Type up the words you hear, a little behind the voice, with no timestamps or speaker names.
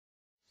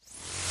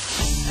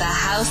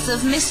House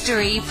of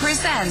Mystery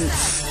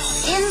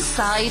presents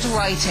Inside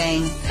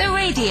Writing, the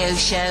radio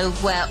show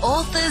where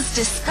authors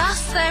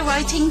discuss their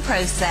writing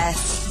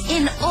process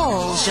in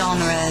all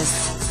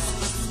genres.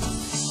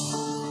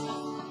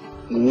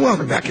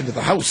 Welcome back into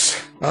the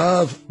House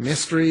of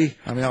Mystery.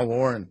 I'm Al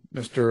Warren,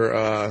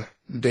 Mr.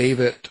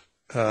 David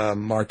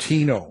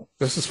Martino.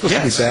 This is supposed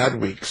to be bad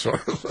week, so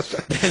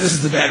this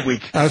is the bad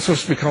week. I was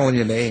supposed to be calling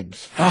you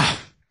names.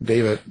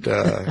 David,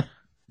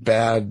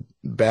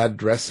 bad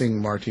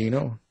dressing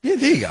Martino. Yeah,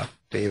 there you go.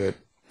 David.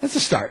 That's a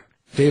start.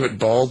 David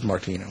Bald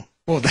Martino.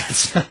 Well,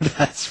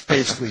 that's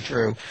basically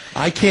true.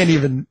 I can't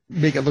even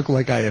make it look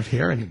like I have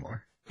hair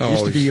anymore. I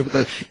used to be able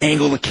to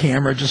angle the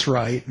camera just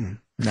right. And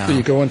no. So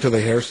you go into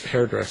the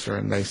hairdresser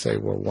and they say,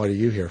 well, what are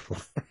you here for?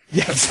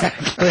 Yeah,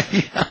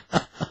 exactly.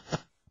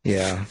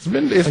 Yeah. It's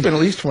been at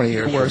least 20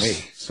 years for me.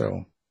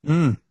 So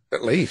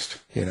at least,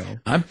 you know.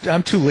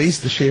 I'm too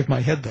lazy to shave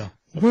my head though.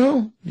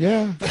 Well,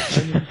 yeah.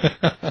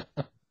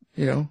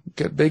 You know,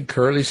 get big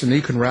curlies and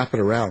you can wrap it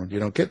around. You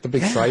know, get the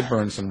big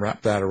sideburns and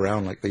wrap that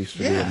around like they used to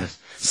do in the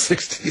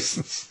 60s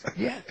and stuff.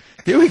 Yeah.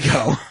 Here we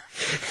go.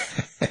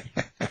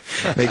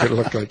 Make it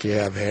look like you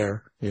have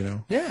hair, you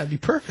know. Yeah, it'd be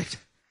perfect.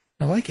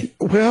 I like it.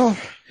 Well,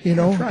 you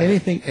know,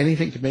 anything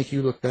to make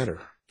you look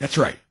better. That's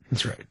right.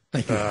 That's right.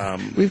 Thank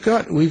you.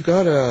 We've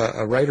got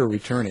a writer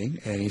returning,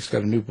 and he's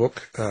got a new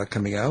book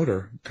coming out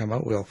or come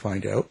out. We'll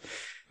find out.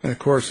 And of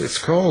course, it's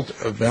called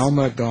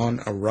Velma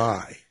Gone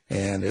Awry,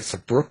 and it's a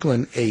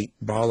Brooklyn 8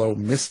 Barlow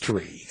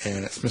mystery,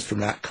 and it's Mr.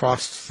 Matt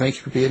Cost. Thank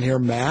you for being here,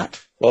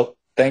 Matt. Well,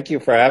 thank you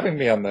for having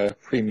me on the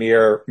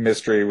premier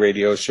mystery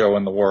radio show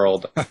in the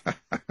world.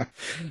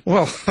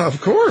 Well,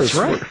 of course,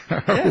 right?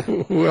 Yeah.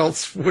 Who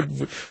else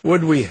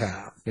would we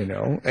have? You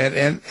know,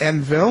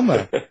 and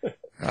Velma.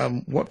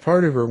 What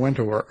part of her went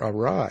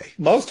awry?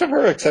 Most of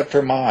her, except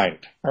her mind.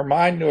 Her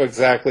mind knew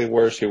exactly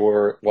where she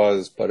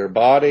was, but her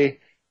body,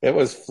 it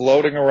was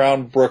floating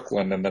around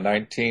Brooklyn in the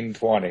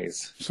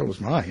 1920s. So was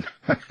mine.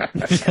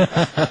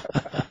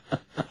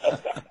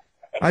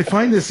 I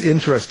find this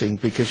interesting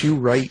because you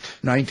write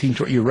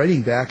you're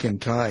writing back in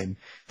time,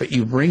 but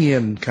you bring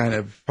in kind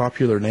of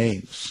popular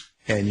names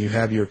and you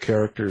have your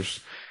characters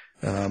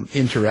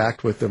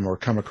interact with them or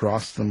come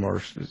across them,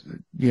 or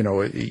you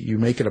know, you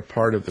make it a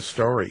part of the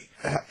story.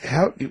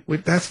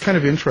 That's kind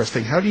of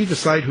interesting. How do you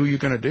decide who you're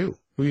going to do?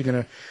 Who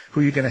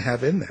you're going to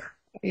have in there?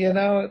 You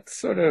know, it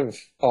sort of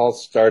all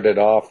started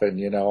off, and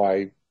you know,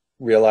 I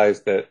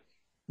realized that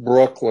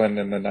Brooklyn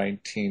in the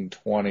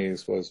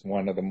 1920s was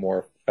one of the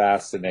more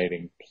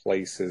fascinating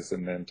places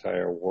in the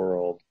entire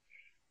world.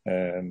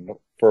 And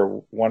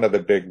for one of the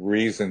big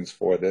reasons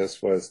for this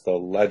was the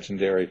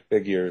legendary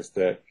figures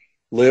that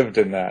lived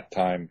in that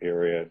time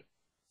period.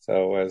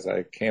 So as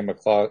I came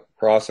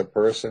across a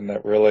person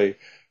that really,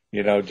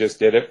 you know, just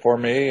did it for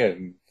me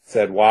and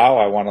said, wow,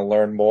 I want to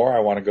learn more. I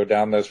want to go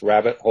down this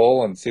rabbit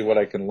hole and see what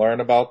I can learn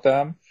about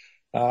them.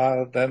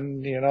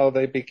 Then, you know,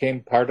 they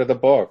became part of the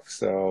book.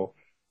 So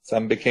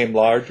some became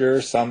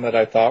larger, some that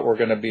I thought were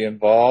going to be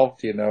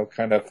involved, you know,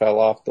 kind of fell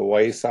off the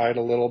wayside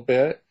a little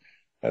bit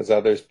as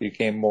others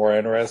became more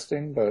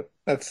interesting, but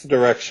that's the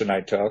direction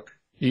I took.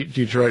 Do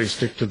you try to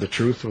stick to the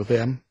truth with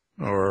them,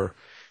 or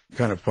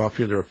kind of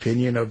popular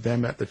opinion of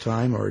them at the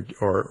time, or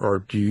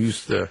do you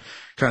use the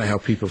kind of how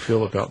people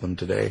feel about them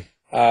today?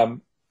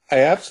 I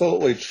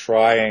absolutely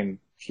try and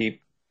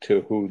keep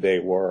to who they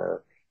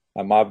were.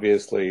 I'm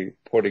obviously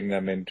putting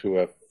them into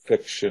a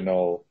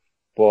fictional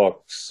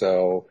book,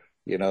 so,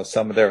 you know,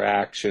 some of their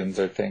actions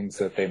are things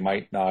that they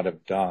might not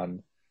have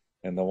done.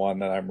 And the one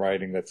that I'm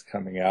writing that's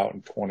coming out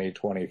in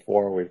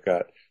 2024, we've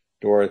got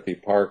Dorothy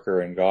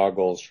Parker in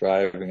goggles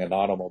driving an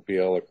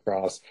automobile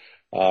across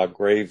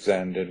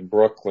Gravesend in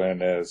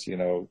Brooklyn as, you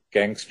know,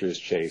 gangsters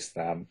chase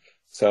them.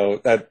 So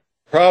that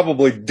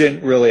probably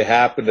didn't really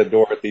happen to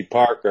Dorothy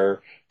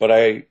Parker, but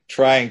I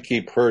try and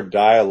keep her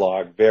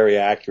dialogue very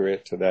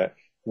accurate to that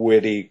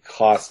witty,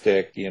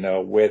 caustic, you know,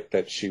 wit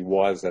that she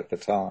was at the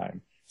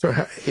time. So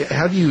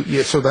how do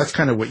you, so that's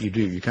kind of what you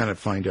do. You kind of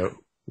find out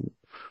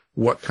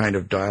what kind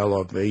of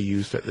dialogue they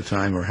used at the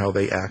time or how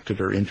they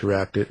acted or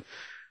interacted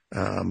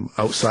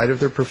outside of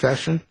their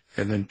profession,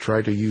 and then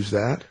try to use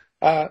that?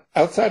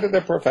 Outside of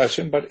their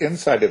profession, but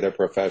inside of their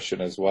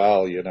profession as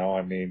well. You know,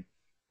 I mean,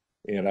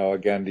 you know,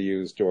 again, to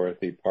use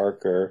Dorothy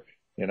Parker,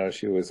 you know,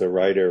 she was a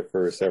writer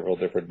for several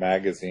different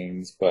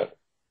magazines, but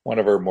one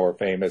of her more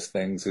famous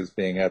things is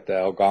being at the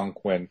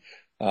Algonquin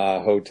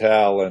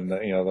Hotel and,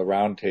 you know, the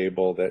round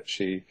table that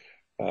she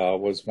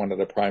was one of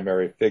the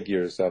primary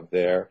figures of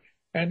there.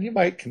 And you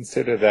might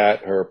consider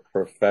that her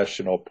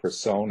professional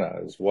persona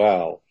as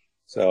well.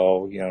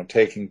 So, you know,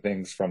 taking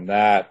things from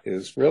that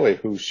is really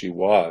who she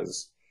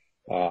was,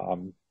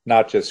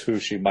 not just who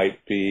she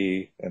might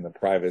be in the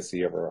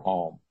privacy of her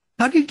home.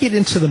 How do you get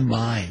into the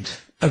mind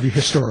of your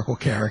historical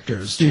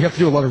characters? Do you have to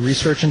do a lot of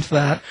research into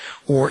that,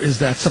 or is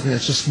that something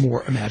that's just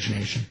more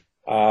imagination?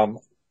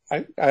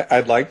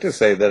 I'd like to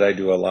say that I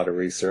do a lot of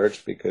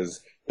research because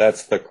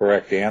that's the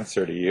correct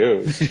answer to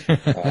use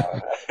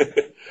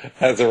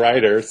as a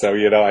writer. So,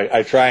 you know,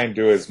 I try and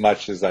do as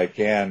much as I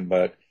can,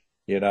 but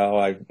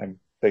I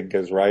think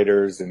as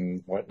writers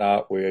and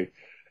whatnot, we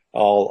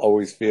all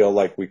always feel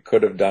like we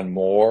could have done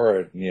more.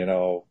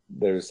 And,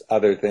 there's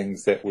other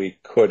things that we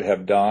could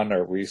have done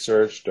or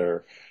researched,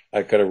 or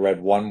I could have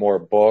read one more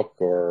book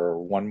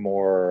or one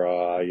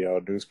more,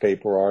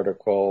 newspaper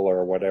article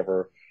or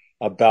whatever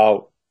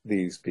about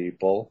these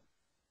people.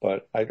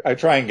 But I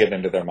try and get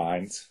into their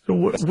minds. So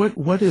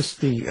what is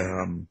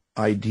the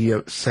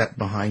idea set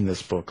behind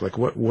this book? Like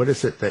what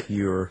is it that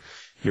you're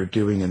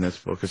doing in this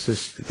book? Is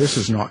this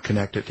is not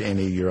connected to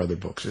any of your other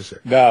books, is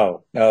it?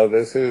 No,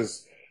 this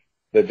is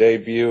the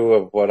debut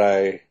of what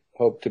I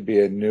hope to be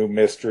a new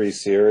mystery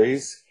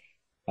series,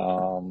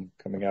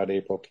 coming out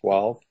April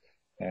 12th.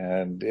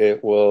 And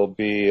it will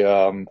be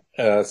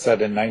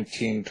set in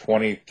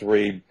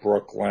 1923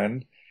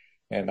 Brooklyn.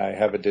 And I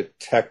have a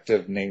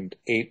detective named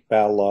 8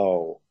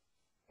 Ballot.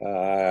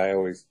 I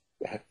always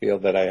feel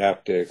that I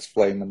have to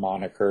explain the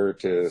moniker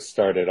to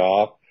start it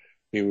off.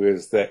 He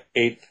was the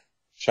 8th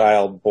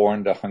child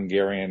born to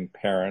Hungarian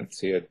parents.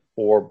 He had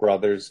 4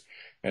 brothers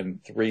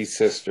and 3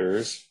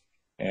 sisters.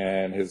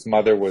 And his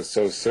mother was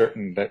so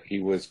certain that he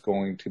was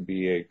going to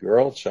be a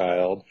girl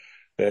child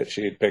that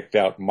she had picked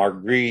out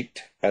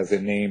Marguerite as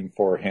a name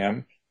for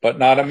him, but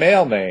not a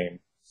male name.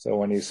 So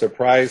when he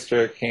surprised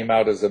her, it came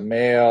out as a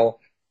male.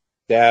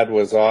 Dad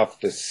was off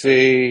to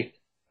sea.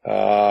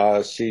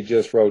 She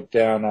just wrote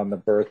down on the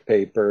birth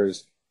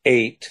papers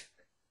 8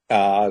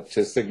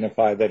 to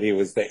signify that he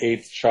was the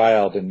 8th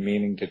child, and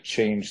meaning to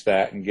change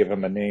that and give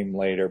him a name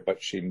later,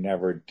 but she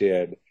never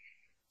did.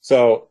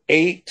 So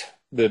 8,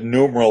 the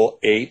numeral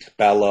 8,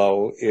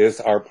 Ballot,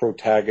 is our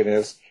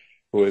protagonist,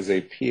 who is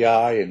a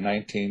PI in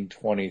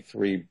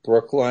 1923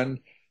 Brooklyn.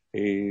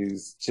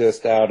 He's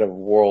just out of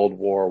World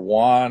War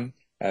I,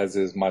 as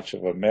is much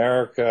of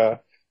America,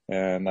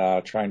 and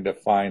trying to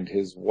find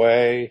his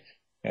way.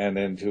 And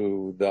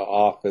into the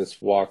office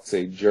walks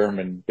a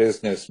German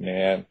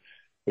businessman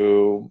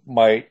who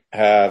might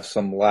have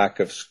some lack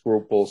of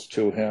scruples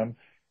to him,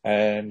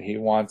 and he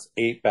wants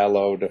 8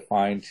 Ballot to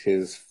find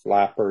his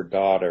flapper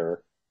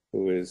daughter,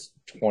 who is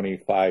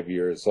 25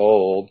 years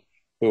old,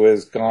 who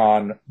has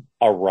gone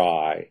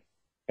awry.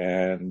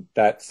 And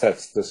that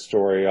sets the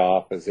story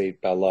off as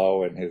 8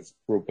 Ballot and his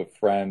group of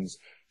friends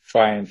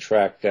try and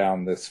track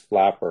down this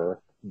flapper,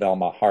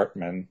 Velma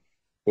Hartman,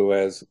 who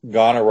has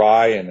gone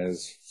awry and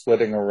is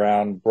flitting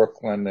around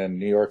Brooklyn and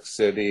New York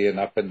City and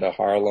up into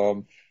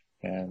Harlem,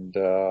 and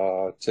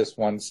just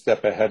one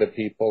step ahead of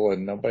people,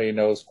 and nobody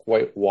knows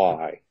quite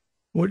why.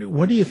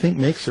 What do you think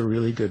makes a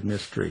really good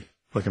mystery,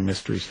 like a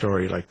mystery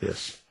story like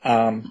this?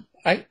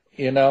 I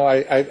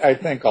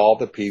think all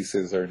the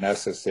pieces are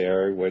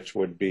necessary, which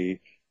would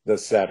be the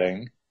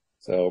setting.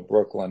 So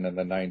Brooklyn in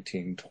the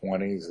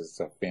 1920s is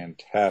a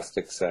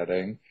fantastic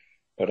setting,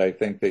 but I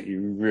think that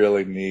you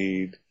really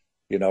need,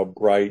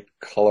 bright,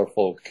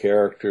 colorful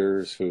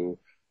characters who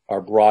are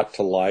brought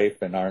to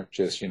life and aren't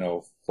just,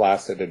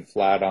 flaccid and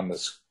flat on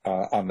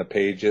the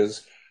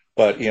pages,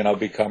 but,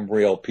 become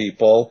real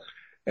people.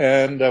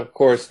 And of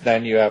course,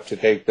 then you have to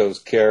take those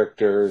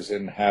characters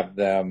and have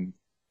them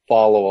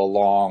follow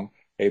along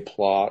a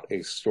plot, a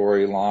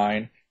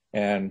storyline.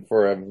 And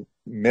for a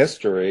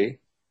mystery,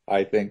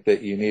 I think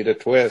that you need a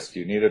twist,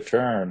 you need a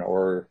turn,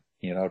 or,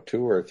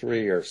 2 or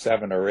 3 or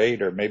 7 or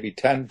 8 or maybe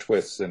 10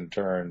 twists and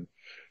turns,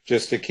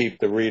 just to keep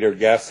the reader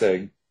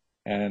guessing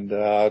and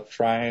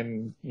try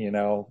and,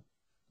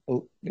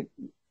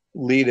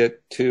 lead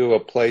it to a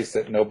place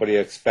that nobody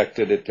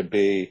expected it to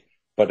be.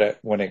 But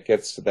when it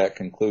gets to that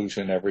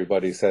conclusion,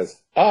 everybody says,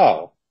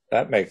 oh,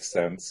 that makes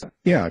sense.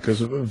 Yeah,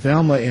 because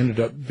Velma ended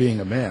up being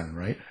a man,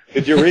 right?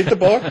 Did you read the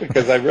book?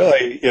 Because I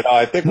really,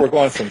 I think we're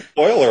going some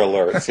spoiler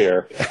alerts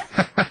here.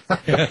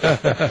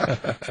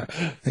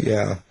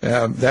 Yeah,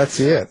 that's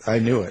it. I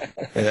knew it.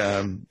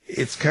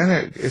 It's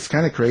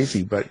kind of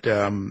crazy, but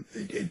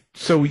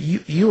so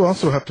you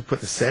also have to put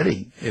the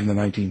setting in the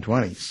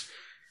 1920s.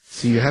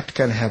 So you have to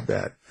kind of have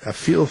a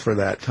feel for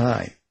that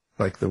time,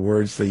 like the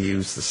words they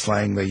used, the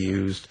slang they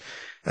used.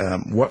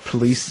 What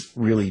police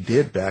really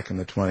did back in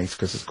the 20s,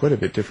 because it's quite a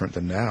bit different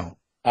than now.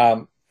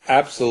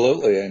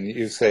 Absolutely. And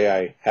you say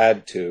I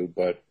had to,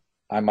 but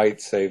I might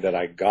say that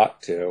I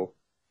got to.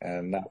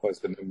 And that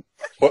was an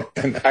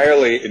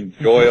entirely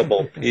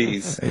enjoyable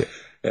piece.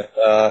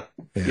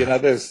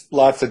 There's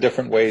lots of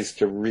different ways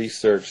to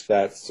research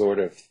that sort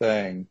of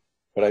thing.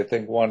 But I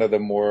think one of the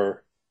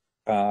more,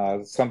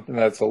 something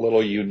that's a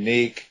little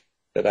unique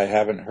that I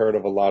haven't heard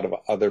of a lot of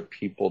other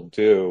people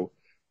do,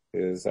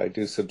 is I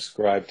do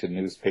subscribe to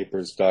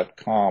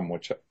newspapers.com,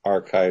 which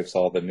archives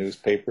all the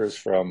newspapers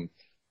from,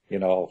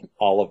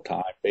 all of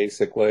time,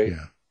 basically.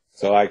 Yeah.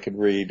 So I could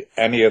read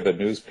any of the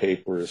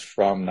newspapers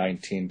from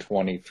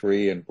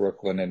 1923 in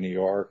Brooklyn and New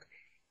York.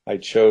 I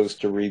chose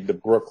to read the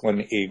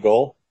Brooklyn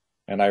Eagle,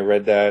 and I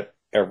read that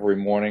every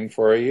morning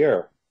for a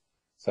year.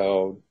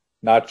 So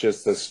not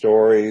just the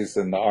stories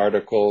and the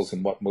articles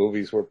and what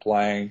movies were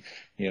playing,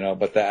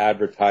 but the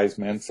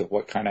advertisements of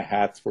what kind of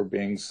hats were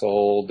being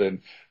sold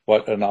and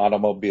what an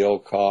automobile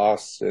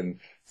costs. And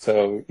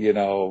so,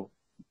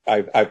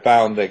 I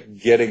found that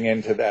getting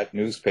into that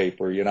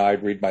newspaper,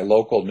 I'd read my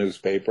local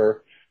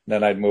newspaper,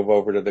 then I'd move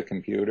over to the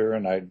computer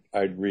and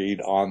I'd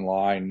read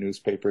online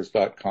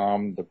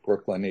newspapers.com, the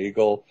Brooklyn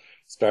Eagle,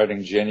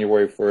 starting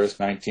January 1st,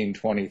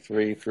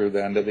 1923 through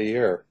the end of the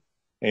year.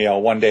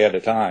 One day at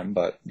a time,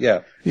 but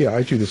yeah. Yeah,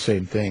 I do the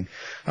same thing.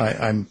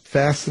 I'm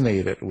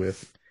fascinated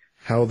with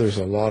how there's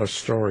a lot of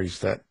stories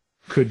that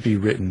could be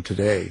written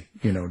today,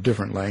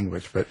 different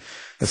language, but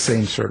the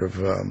same sort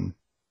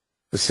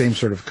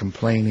of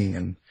complaining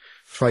and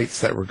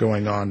fights that were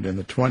going on in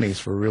the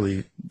 20s were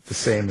really the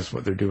same as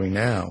what they're doing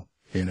now,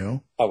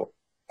 Oh,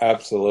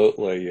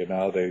 absolutely.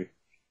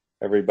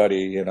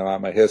 Everybody,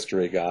 I'm a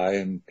history guy,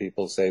 and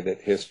people say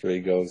that history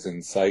goes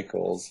in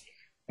cycles,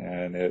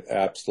 and it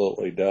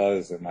absolutely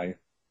does. And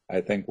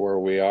I think where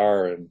we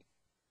are in,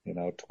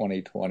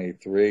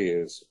 2023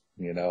 is,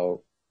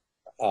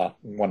 a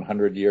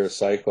 100-year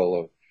cycle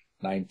of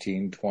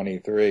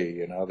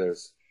 1923.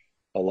 There's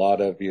a lot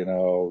of,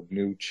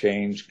 new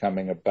change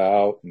coming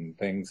about and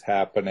things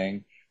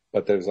happening,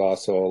 but there's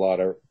also a lot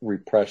of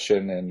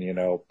repression and,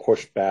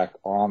 pushback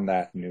on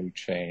that new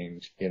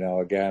change.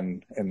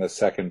 Again, in the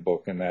second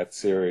book in that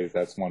series,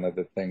 that's one of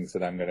the things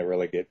that I'm going to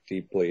really get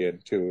deeply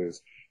into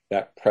is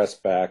that press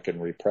back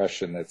and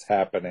repression that's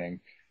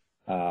happening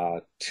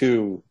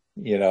to,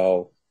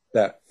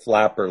 that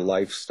flapper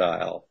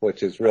lifestyle,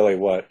 which is really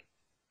what,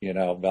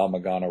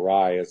 Velma Gone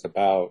Awry is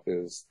about,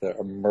 is the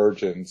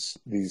emergence,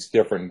 these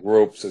different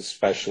groups,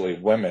 especially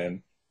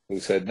women,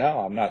 who said, no,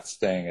 I'm not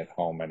staying at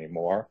home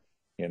anymore.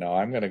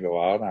 I'm going to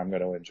go out and I'm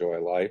going to enjoy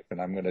life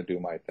and I'm going to do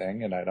my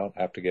thing and I don't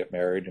have to get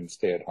married and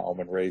stay at home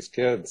and raise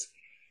kids.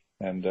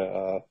 And,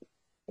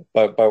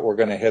 but we're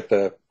going to hit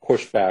the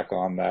pushback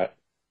on that,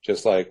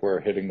 just like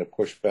we're hitting the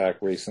pushback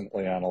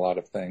recently on a lot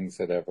of things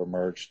that have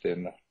emerged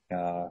in,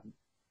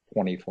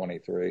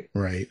 2023.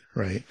 Right.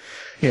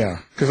 Yeah,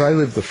 because I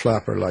live the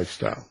flapper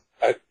lifestyle.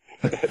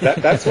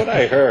 That's what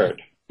I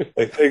heard.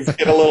 Things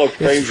get a little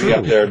crazy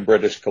up there in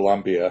British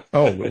Columbia.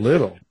 Oh, a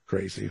little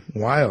crazy,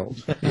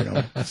 wild,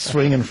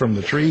 swinging from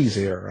the trees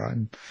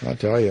here. I'll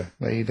tell you,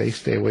 they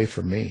stay away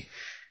from me.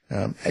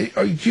 Do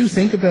you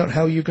think about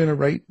how you're going to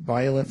write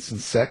violence and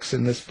sex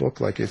in this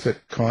book? Like, is it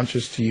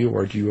conscious to you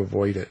or do you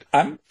avoid it?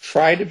 I'm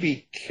trying to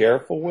be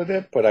careful with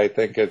it, but I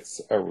think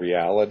it's a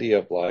reality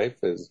of life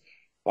is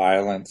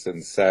violence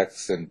and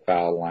sex and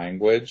foul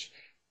language.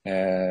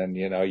 And,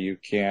 you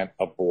can't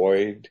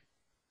avoid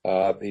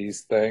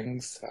these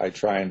things. I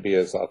try and be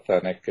as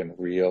authentic and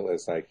real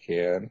as I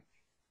can.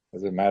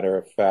 As a matter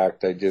of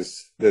fact,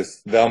 this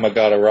Velma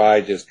Gone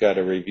Awry just got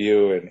a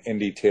review in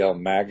Indie Tale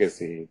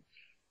magazine,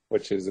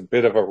 which is a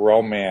bit of a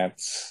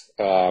romance,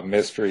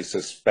 mystery,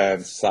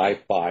 suspense,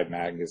 sci-fi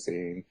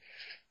magazine.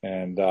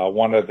 And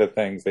one of the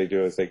things they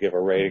do is they give a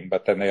rating,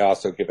 but then they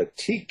also give a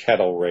tea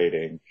kettle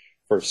rating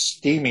for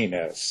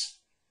steaminess.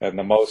 And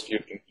the most you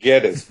can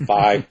get is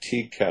 5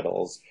 tea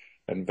kettles.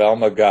 And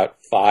Velma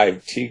got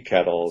 5 tea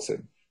kettles.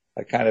 And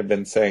I kind of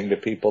been saying to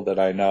people that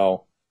I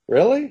know,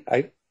 really?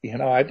 I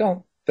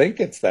don't think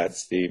it's that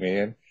steamy.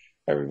 And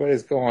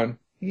everybody's going,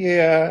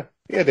 yeah,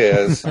 it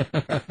is.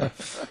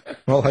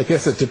 Well, I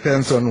guess it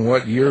depends on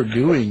what you're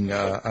doing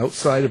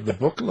outside of the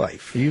book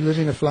life. Are you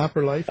living a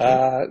flapper life?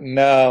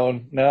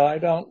 No, I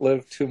don't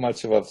live too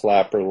much of a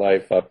flapper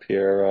life up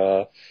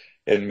here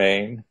in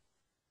Maine.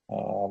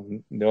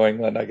 New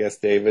England, I guess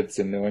David's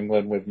in New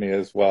England with me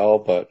as well,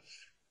 but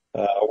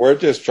we're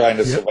just trying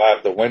to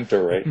survive the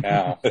winter right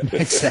now.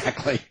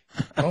 Exactly.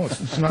 Oh,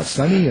 it's not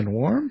sunny and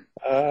warm?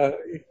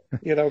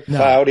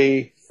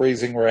 Cloudy,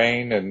 freezing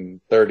rain, and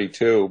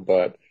 32,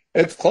 but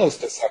it's close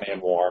to sunny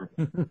and warm.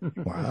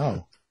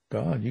 Wow.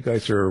 God, you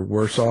guys are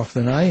worse off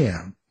than I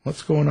am.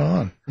 What's going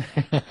on?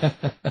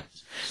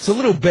 It's a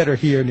little better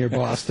here near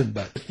Boston,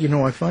 but...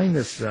 I find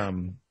this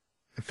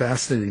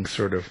fascinating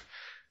sort of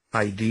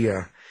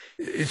idea.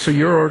 So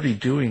you're already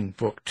doing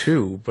book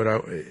 2, but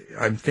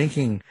I'm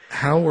thinking,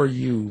 how are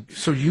you...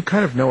 So you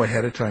kind of know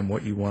ahead of time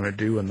what you want to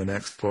do in the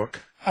next book?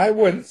 I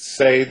wouldn't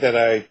say that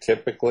I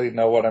typically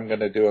know what I'm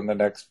going to do in the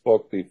next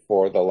book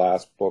before the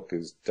last book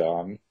is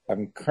done.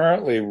 I'm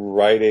currently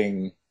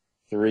writing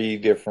 3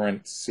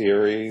 different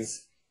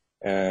series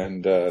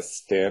and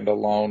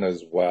standalone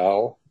as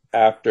well.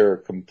 After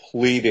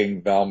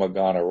completing Velma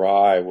Gone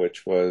Awry,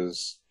 which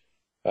was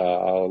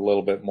a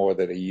little bit more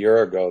than a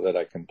year ago that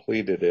I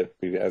completed it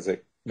as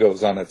it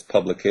goes on its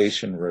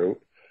publication route.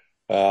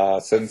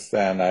 Since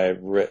then,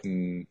 I've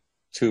written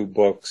 2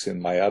 books in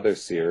my other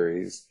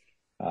series,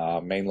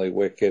 mainly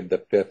Wicked, the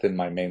 5th in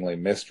my mainly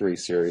mystery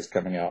series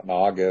coming out in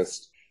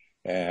August,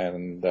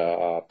 and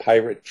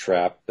Pirate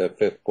Trap, the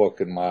 5th book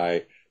in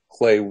my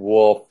Clay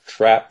Wolf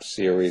Trap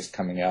series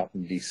coming out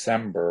in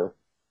December.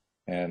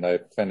 And I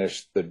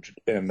finished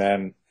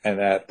and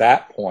at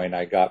that point,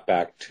 I got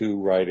back to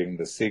writing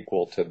the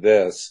sequel to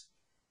this,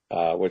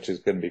 which is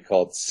going to be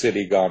called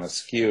City Gone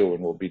Askew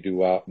and will be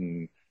due out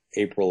in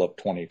April of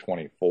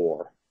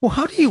 2024. Well,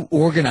 how do you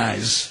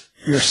organize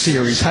your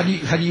series? How do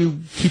you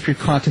keep your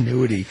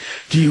continuity?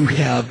 Do you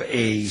have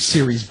a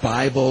series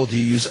Bible? Do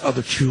you use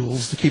other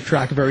tools to keep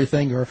track of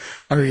everything, or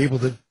are you able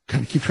to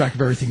kind of keep track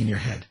of everything in your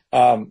head?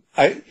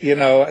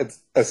 It's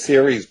a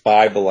series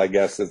Bible, I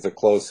guess, is the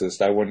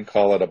closest. I wouldn't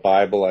call it a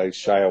Bible. I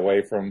shy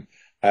away from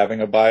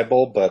having a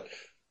Bible, but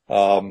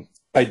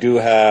I do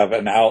have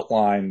an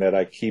outline that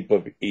I keep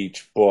of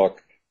each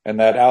book. And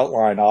that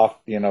outline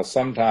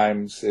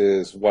sometimes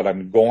is what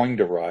I'm going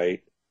to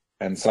write,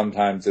 and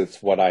sometimes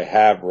it's what I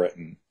have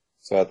written.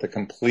 So at the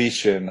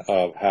completion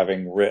of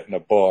having written a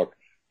book,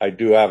 I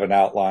do have an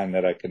outline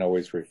that I can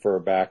always refer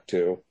back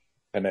to,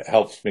 and it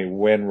helps me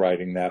when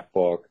writing that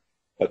book.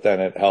 But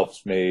then it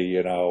helps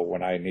me,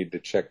 when I need to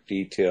check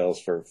details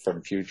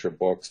from future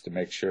books to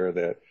make sure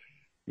that,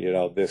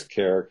 this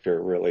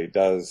character really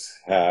does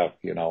have,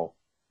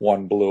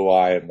 one blue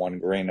eye and one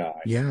green eye.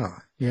 Yeah.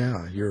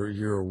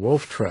 You're a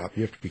wolf trap.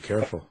 You have to be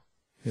careful.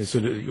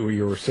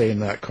 You were saying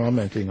that,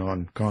 commenting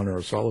on Connor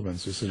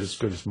O'Sullivan's. Is it as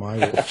good as my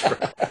wolf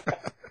trap?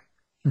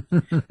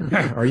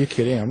 Are you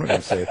kidding? I'm not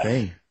going to say a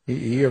thing.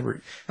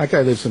 That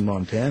guy lives in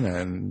Montana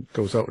and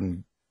goes out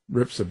and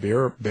rips a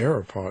bear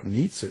apart and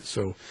eats it.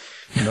 So,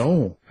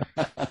 no,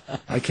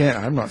 I can't.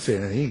 I'm not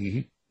saying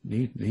anything.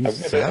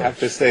 He's I have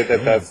to say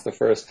that that's the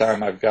first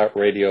time I've got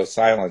radio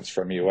silence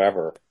from you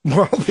ever.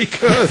 Well,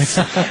 because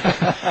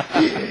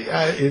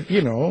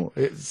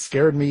it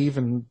scared me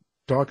even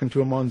talking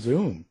to him on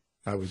Zoom.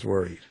 I was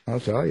worried.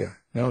 I'll tell you.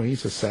 No,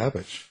 he's a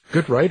savage.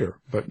 Good writer,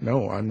 but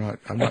no, I'm not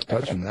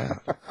touching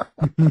that.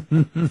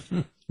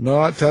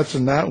 Not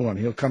touching that one.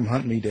 He'll come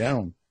hunt me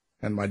down.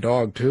 And my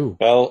dog, too.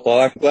 Well,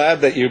 I'm glad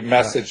that you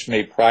messaged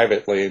me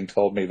privately and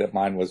told me that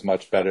mine was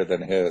much better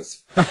than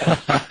his.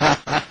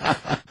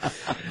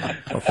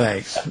 Well,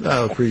 thanks.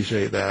 I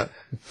appreciate that.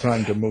 It's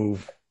time to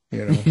move,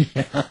 Yeah.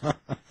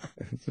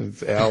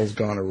 Since Al's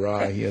gone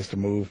awry, he has to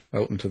move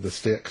out into the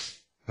sticks.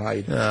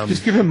 Hide.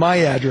 Just give him my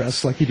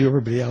address like you do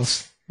everybody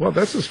else. Well,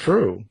 this is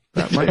true.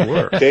 That might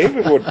work.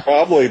 David would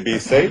probably be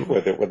safe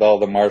with it with all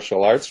the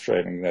martial arts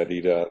training that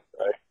he does,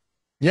 right?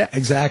 Yeah,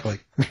 exactly.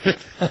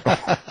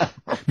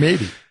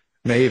 Maybe.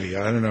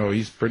 I don't know.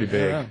 He's pretty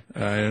big.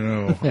 I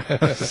don't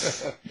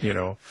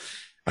know.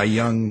 A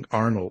young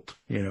Arnold,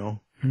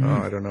 Mm-hmm.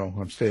 Oh, I don't know.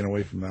 I'm staying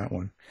away from that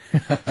one.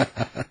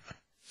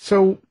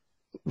 So,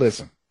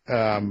 listen,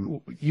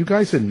 you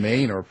guys in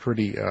Maine are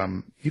pretty,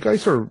 you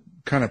guys are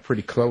kind of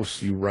pretty close,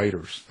 you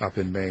writers up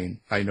in Maine.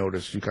 I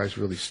noticed you guys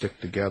really stick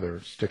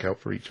out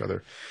for each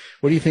other.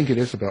 What do you think it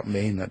is about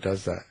Maine that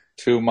does that?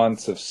 2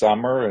 months of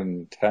summer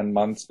and 10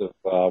 months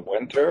of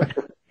winter,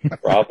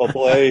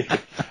 probably.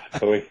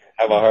 We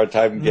have a hard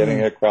time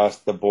getting across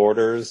the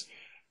borders.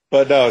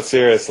 But no,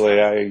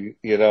 seriously,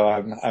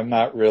 I'm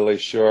not really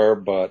sure,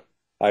 but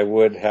I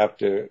would have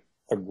to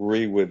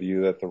agree with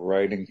you that the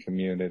writing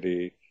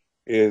community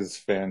is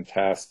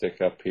fantastic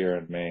up here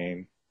in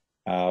Maine,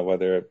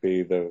 whether it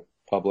be the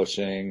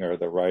publishing or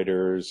the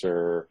writers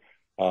or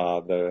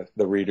the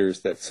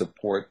readers that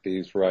support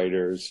these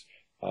writers.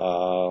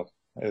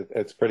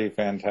 It's pretty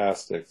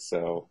fantastic.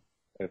 So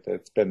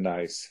it's been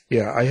nice.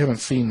 Yeah, I haven't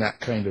seen that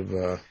kind of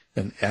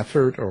an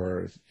effort,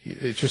 or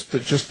it's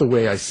just the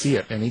way I see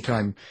it.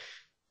 Anytime,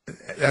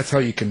 that's how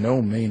you can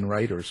know Maine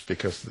writers,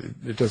 because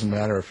it doesn't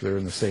matter if they're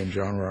in the same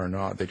genre or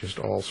not. They just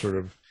all sort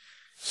of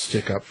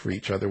stick up for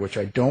each other, which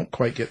I don't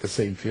quite get the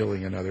same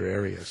feeling in other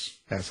areas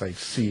as I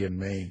see in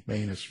Maine.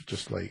 Maine is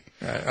just like,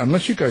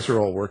 unless you guys are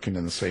all working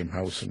in the same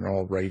house and are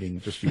all writing,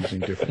 just using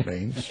different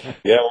names.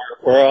 Yeah,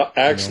 we're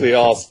actually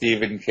all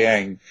Stephen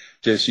King,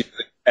 just using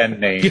pen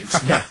names.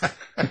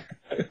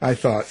 I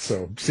thought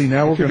so. See,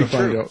 now we're going to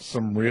find out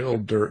some real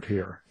dirt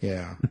here.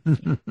 Yeah.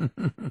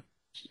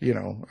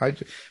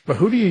 But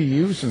who do you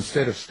use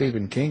instead of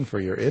Stephen King for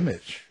your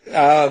image?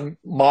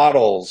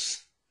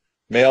 Models.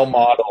 Male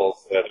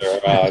models that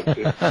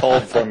are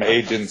pulled from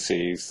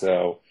agencies.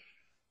 So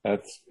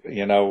that's,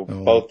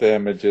 both the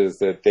images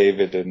that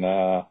David and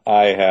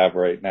I have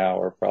right now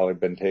are probably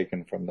been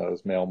taken from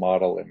those male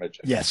model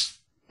images. Yes.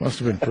 Must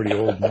have been pretty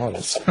old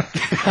models.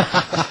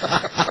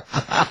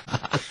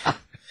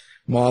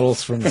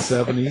 Models from the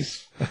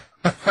 70s.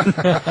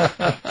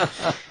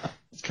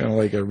 It's kind of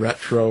like a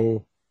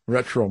retro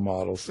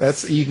models.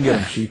 You can get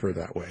them cheaper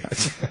that way.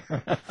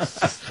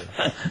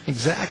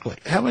 Exactly.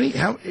 How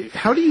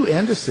do you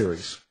end a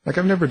series? Like,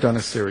 I've never done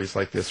a series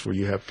like this where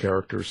you have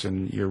characters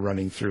and you're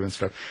running through and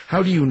stuff.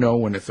 How do you know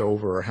when it's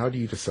over, or how do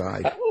you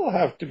decide? I will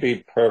have to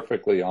be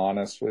perfectly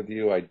honest with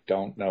you. I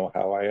don't know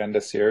how I end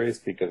a series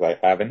because I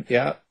haven't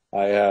yet.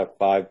 I have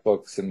 5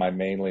 books in my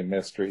mainly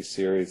mystery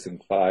series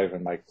and 5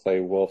 in my Clay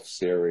Wolf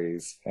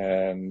series.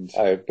 And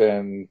I've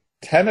been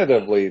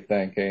tentatively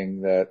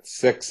thinking that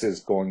 6 is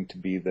going to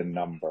be the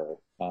number.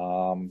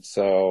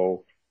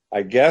 So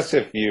I guess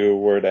if you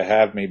were to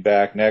have me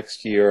back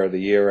next year or the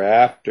year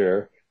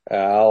after,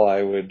 Al,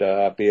 I would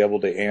be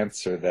able to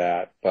answer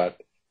that. But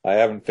I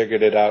haven't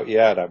figured it out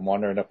yet. I'm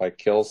wondering if I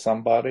kill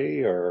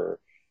somebody or,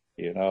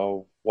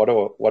 what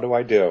do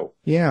I do?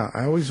 Yeah,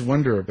 I always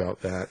wonder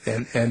about that.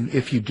 And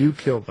if you do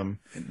kill them,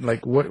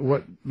 like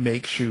what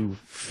makes you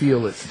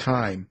feel it's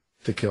time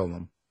to kill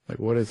them? Like,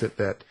 what is it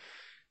that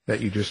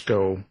you just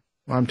go,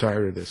 I'm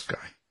tired of this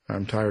guy.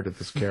 I'm tired of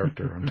this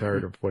character. I'm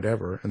tired of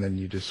whatever. And then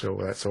you just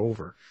go, that's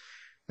over.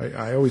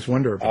 I always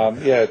wonder about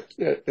that.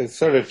 Yeah, it's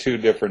sort of two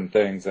different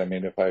things. I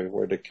mean, if I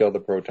were to kill the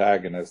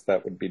protagonist,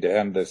 that would be to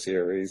end the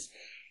series.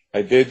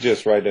 I did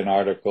just write an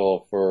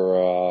article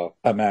for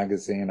a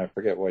magazine, I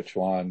forget which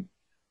one,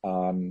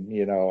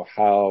 on,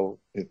 how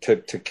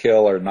to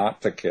kill or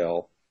not to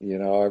kill.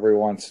 Every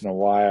once in a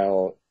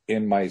while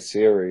in my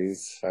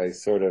series, I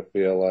sort of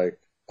feel like,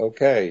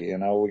 okay,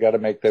 we got to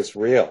make this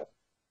real.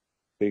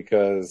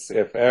 Because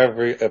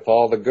if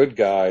all the good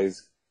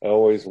guys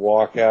always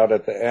walk out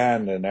at the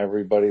end and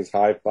everybody's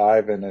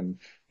high-fiving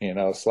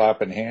and,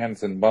 slapping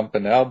hands and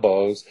bumping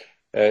elbows,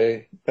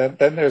 then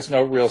there's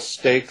no real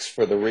stakes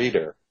for the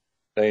reader.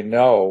 They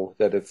know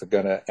that it's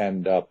going to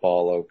end up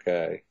all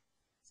okay.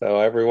 So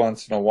every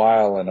once in a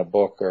while in a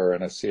book or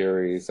in a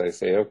series, I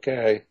say,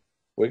 okay,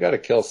 we got to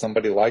kill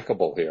somebody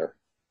likable here.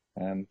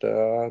 And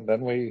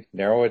then we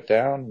narrow it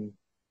down and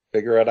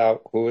figure it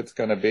out who it's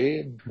going to be,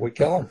 and we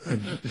kill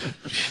them.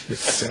 It's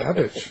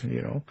savage,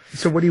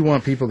 So what do you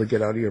want people to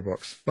get out of your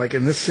books? Like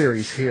in this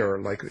series here,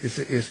 like is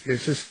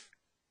this,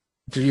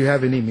 do you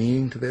have any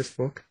meaning to this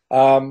book?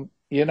 It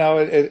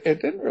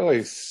didn't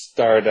really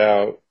start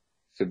out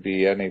to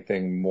be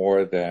anything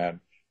more than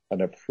an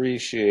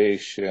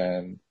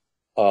appreciation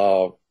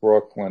of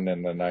Brooklyn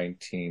in the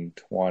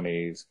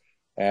 1920s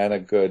and a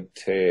good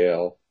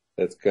tale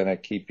that's going to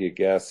keep you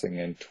guessing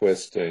and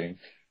twisting.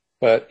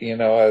 But,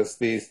 as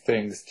these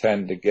things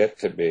tend to get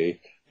to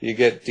be, you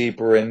get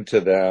deeper into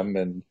them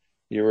and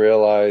you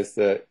realize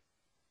that,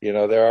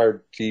 there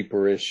are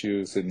deeper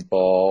issues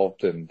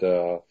involved, and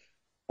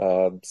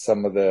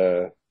some of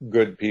the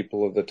good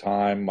people of the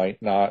time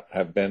might not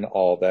have been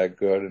all that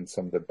good, and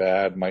some of the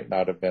bad might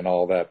not have been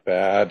all that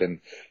bad.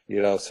 And,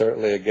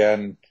 certainly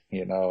again,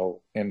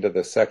 into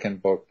the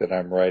second book that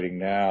I'm writing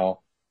now,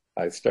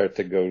 I start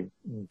to go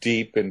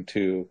deep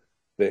into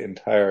the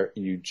entire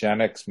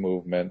eugenics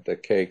movement, the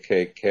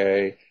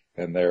KKK,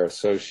 and their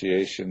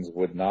associations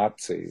with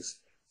Nazis.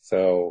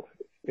 So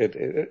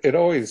it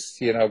always,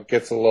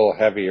 gets a little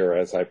heavier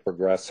as I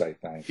progress, I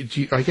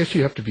think. I guess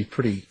you have to be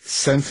pretty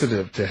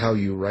sensitive to how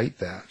you write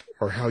that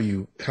or how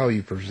you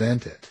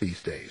present it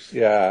these days.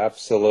 Yeah,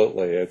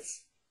 absolutely.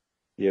 It's,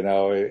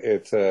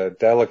 it's a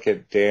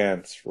delicate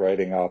dance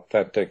writing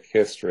authentic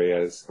history,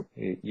 as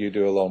you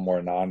do a little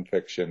more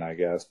nonfiction, I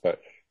guess, but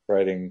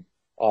writing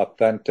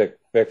authentic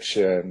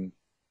fiction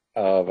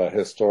of a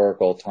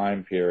historical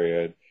time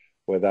period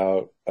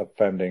without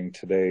offending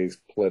today's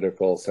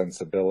political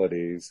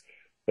sensibilities,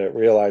 that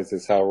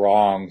realizes how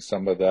wrong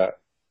some of the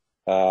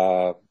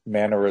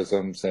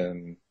mannerisms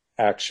and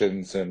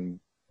actions and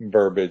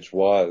verbiage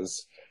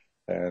was.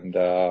 And,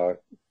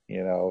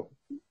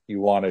 you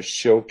want to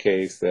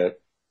showcase that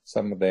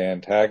some of the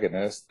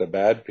antagonists, the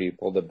bad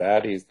people, the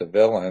baddies, the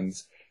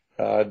villains,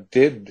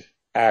 did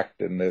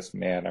act in this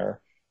manner,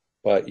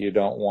 but you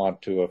don't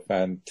want to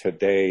offend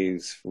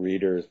today's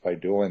readers by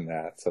doing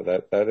that. So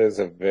that is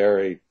a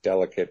very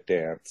delicate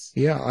dance.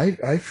 Yeah,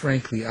 I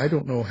frankly, I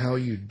don't know how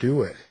you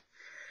do it,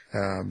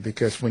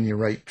 because when you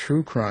write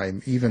true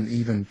crime,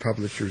 even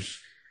publishers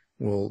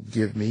will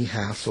give me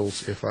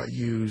hassles if I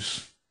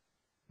use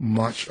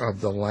much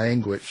of the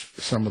language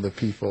some of the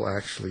people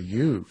actually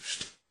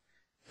used,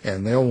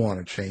 and they'll want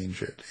to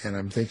change it. And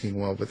I'm thinking,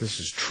 well, but this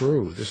is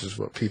true. This is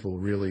what people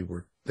really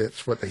were.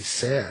 That's what they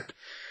said.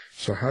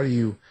 So how do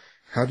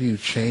you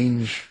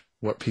change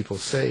what people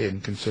say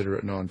and consider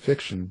it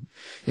nonfiction?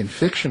 In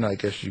fiction, I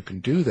guess you can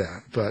do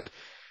that, but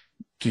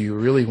do you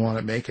really want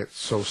to make it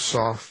so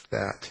soft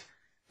that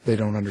they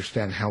don't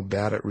understand how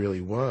bad it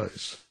really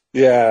was?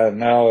 Yeah,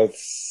 no,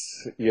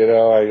 it's,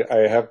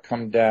 I have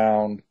come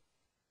down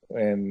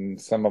in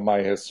some of my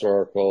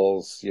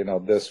historicals,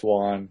 this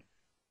one,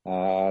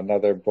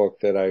 another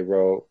book that I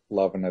wrote,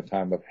 Love in a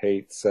Time of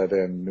Hate, set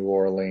in New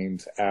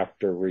Orleans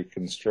after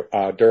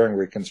during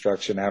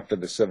Reconstruction, after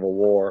the Civil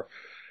War.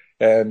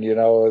 And, it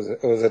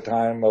was a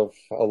time of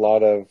a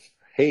lot of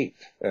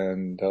hate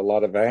and a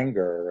lot of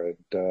anger,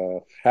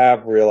 and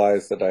have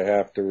realized that I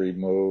have to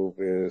remove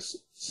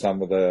is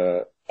some of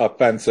the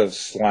offensive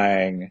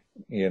slang,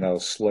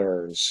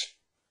 slurs.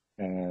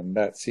 And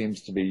that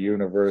seems to be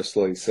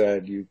universally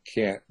said, you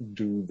can't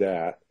do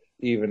that,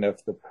 even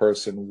if the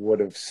person would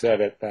have said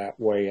it that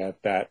way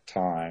at that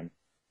time.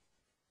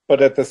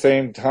 But at the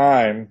same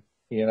time,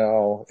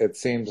 it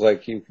seems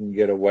like you can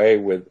get away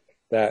with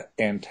that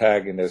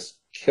antagonist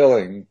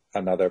killing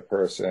another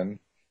person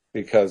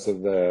because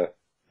of the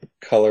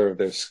color of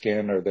their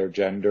skin or their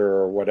gender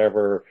or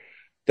whatever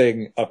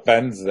thing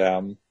offends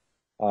them.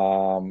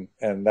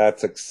 And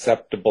that's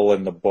acceptable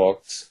in the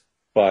books,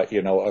 but,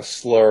 a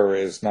slur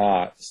is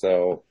not.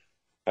 So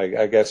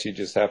I guess you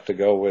just have to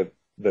go with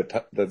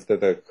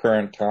the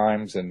current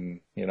times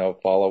and,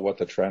 follow what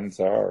the trends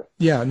are.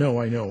 Yeah,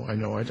 no, I know.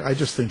 I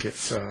just think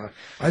it's, I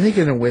think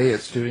in a way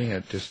it's doing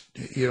it just,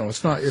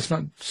 it's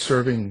not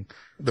serving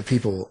the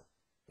people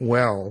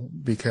well,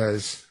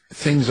 because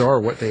things are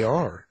what they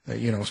are,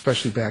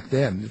 especially back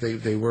then.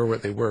 They were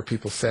what they were.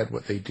 People said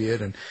what they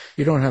did, and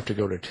you don't have to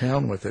go to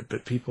town with it,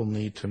 but people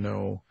need to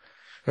know.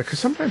 Because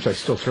sometimes I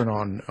still turn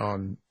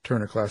on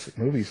Turner Classic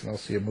Movies, and I'll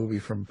see a movie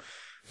from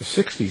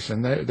the 60s,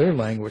 and their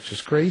language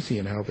is crazy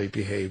in how they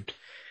behaved,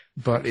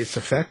 but it's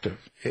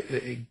effective.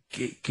 It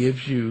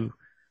gives you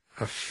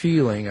a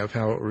feeling of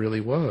how it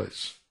really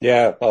was.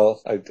 Yeah, well,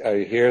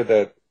 I hear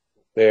that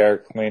they are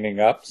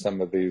cleaning up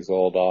some of these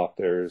old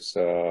authors,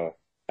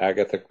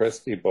 Agatha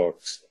Christie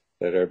books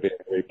that are being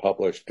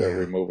republished. They're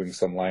removing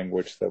some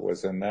language that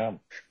was in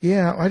them.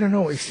 Yeah, I don't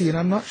know. You see, and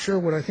I'm not sure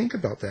what I think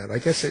about that. I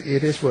guess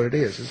it is what it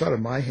is. It's out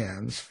of my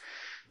hands,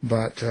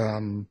 but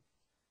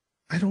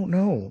I don't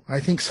know. I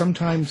think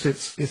sometimes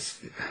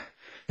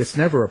it's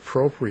never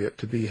appropriate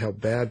to be how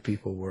bad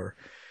people were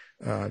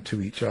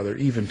to each other.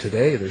 Even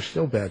today, they're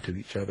still bad to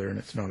each other, and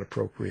it's not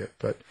appropriate.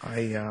 But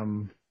I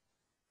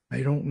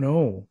don't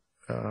know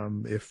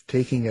if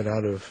taking it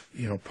out of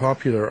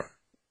popular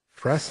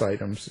press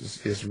items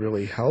is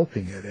really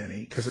helping it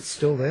any, because it's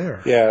still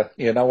there. Yeah,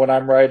 when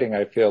I'm writing,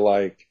 I feel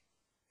like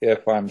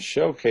if I'm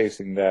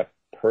showcasing that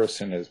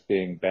person as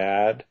being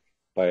bad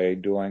by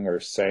doing or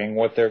saying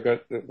what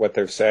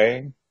they're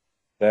saying,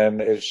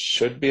 then it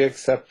should be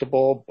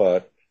acceptable.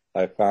 But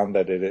I found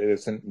that it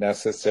isn't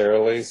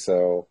necessarily.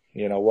 So,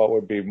 what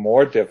would be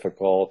more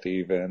difficult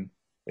even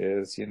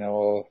is,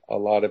 a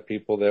lot of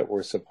people that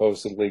were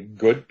supposedly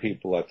good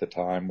people at the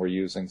time were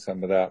using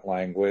some of that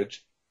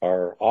language,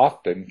 or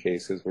often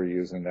cases were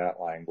using that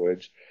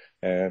language.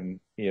 And,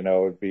 it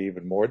would be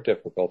even more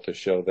difficult to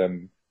show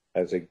them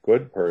as a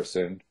good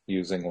person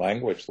using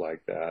language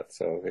like that.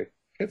 So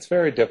it's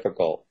very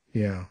difficult.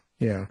 Yeah.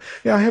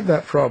 I have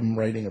that problem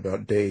writing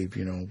about Dave,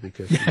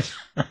 because he's,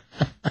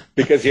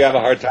 because you have a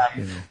hard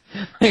time.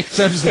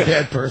 Except he's a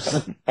bad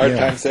person. Hard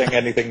time saying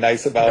anything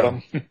nice about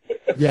him.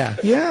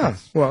 Yeah.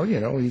 Well,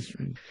 he's,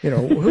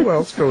 who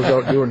else goes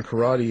out doing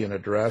karate in a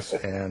dress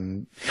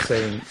and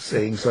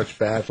saying such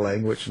bad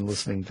language and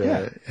listening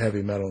to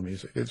heavy metal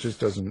music? It just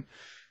doesn't.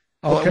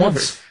 What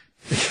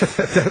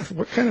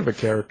kind of a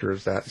character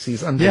is that? See,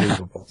 he's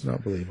unbelievable. Yeah. It's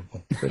not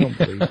believable. They don't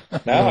believe it.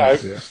 No,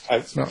 I've just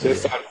on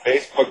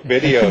Facebook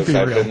videos,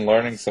 I've been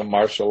learning some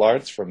martial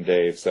arts from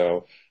Dave.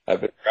 So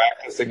I've been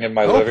practicing in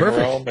my living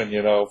room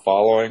and,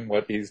 following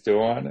what he's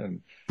doing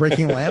and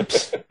breaking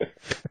lamps.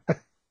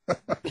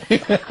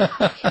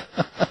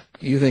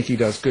 You think he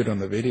does good on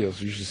the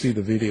videos? You should see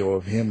the video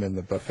of him in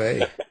the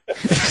buffet.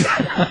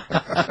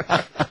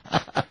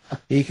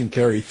 He can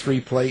carry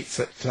 3 plates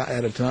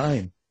at a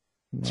time.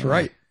 That's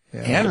right.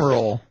 Yeah. And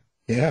roll.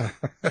 Yeah.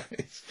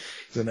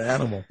 He's an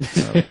animal.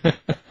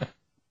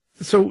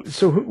 So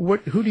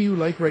who do you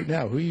like right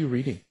now? Who are you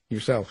reading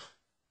yourself?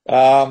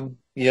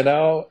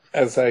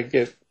 As I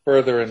get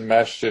further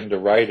enmeshed into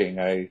writing,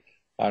 I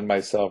find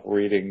myself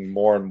reading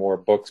more and more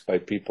books by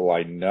people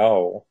I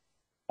know.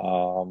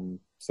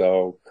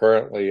 So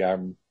currently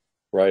I'm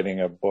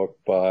writing a book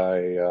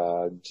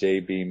by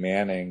J.B.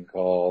 Manning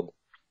called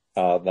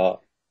the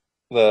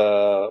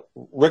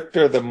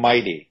Richter the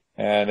Mighty.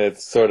 And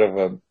it's sort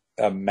of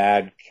a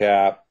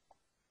madcap,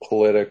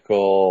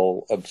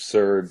 political,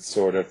 absurd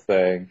sort of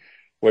thing,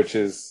 which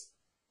is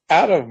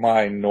out of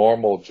my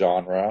normal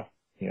genre.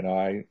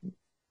 I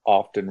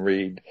often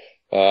read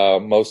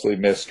mostly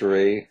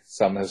mystery,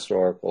 some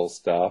historical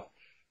stuff.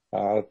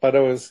 But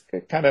it was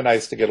kind of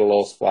nice to get a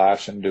little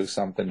splash and do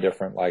something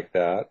different like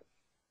that.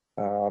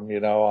 On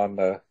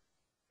the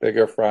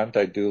bigger front,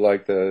 I do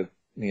like the,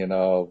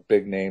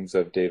 big names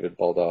of David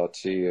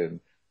Baldacci and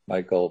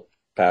Michael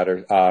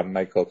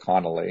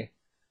Connelly.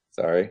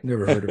 Sorry.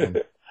 Never heard of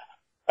him.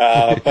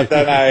 But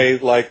then I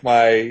like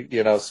my,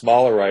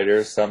 smaller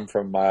writers, some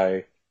from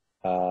my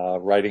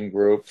writing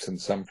groups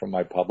and some from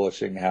my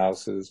publishing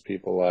houses,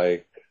 people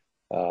like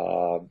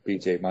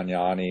B.J.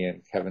 Magnani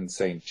and Kevin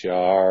St.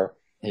 Jar.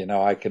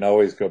 I can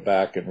always go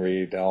back and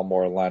read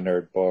Elmore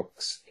Leonard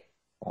books,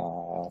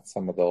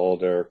 some of the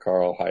older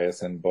Carl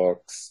Hyacin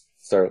books,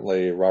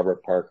 certainly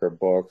Robert Parker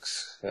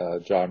books,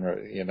 genre,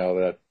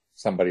 that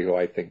somebody who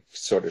I think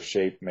sort of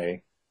shaped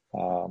me.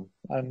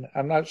 And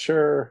I'm not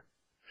sure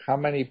how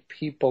many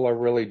people are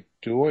really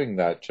doing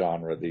that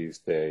genre these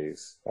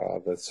days.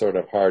 The sort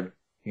of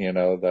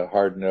the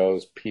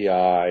hard-nosed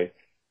PI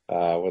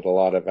with a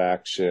lot of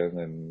action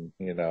and,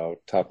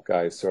 tough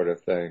guy sort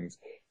of things.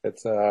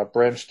 It's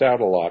branched out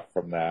a lot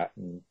from that,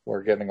 and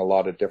we're getting a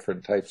lot of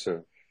different types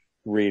of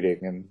reading,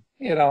 and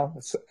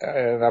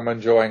and I'm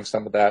enjoying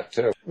some of that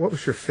too. What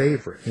was your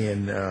favorite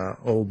in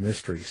old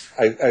mysteries?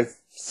 I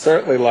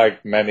certainly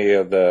like many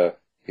of the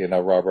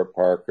Robert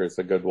Parker's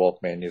The Good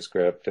Wolf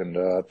Manuscript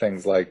and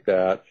things like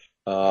that.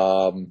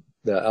 The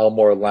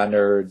Elmore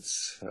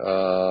Leonards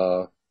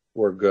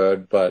were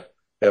good, but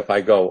if I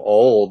go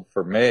old,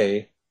 for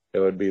me, it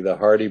would be the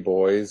Hardy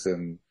Boys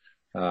and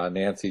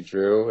Nancy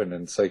Drew and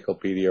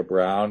Encyclopedia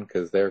Brown,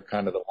 because they're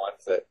kind of the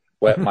ones that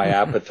whet my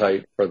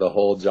appetite for the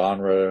whole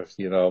genre,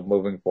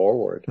 moving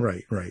forward.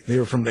 Right. They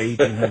were from the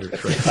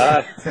 1800s,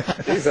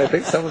 right? Geez, I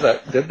think some of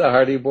that, did the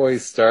Hardy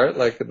Boys start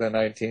like in the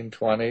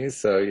 1920s?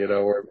 So,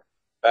 we're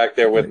back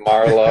there with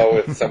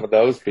Marlowe and some of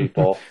those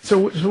people.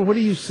 So what do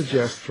you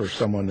suggest for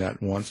someone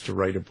that wants to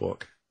write a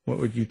book? What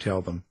would you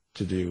tell them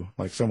to do?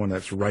 Like someone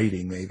that's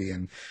writing maybe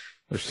and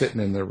They're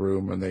sitting in their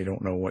room and they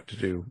don't know what to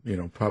do,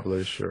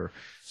 publish or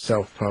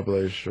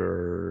self-publish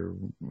or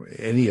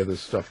any of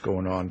this stuff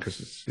going on,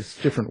 because it's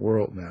a different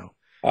world now.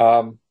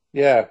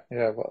 Yeah.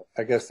 Well,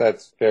 I guess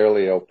that's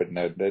fairly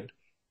open-ended.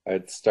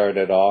 I'd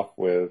started off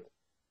with,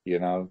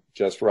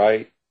 just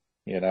write,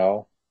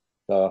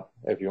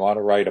 if you want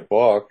to write a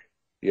book,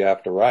 you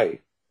have to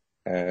write.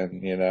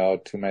 And,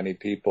 too many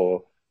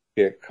people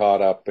get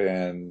caught up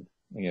in,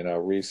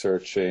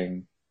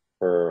 researching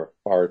for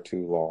far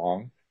too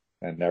long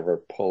and never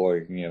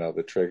pulling,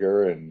 the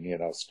trigger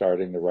and,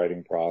 starting the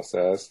writing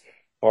process.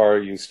 Or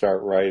you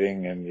start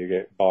writing and you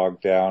get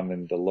bogged down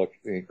into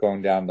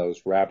going down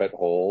those rabbit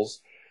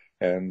holes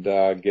and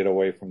get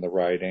away from the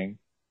writing.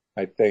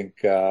 I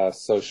think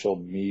social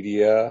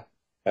media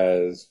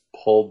has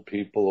pulled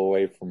people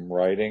away from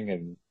writing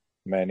in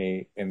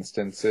many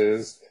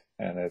instances,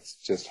 and it's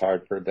just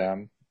hard for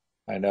them.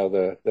 I know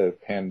the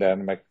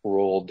pandemic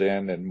rolled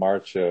in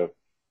March of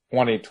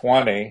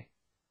 2020,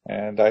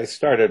 and I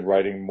started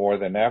writing more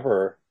than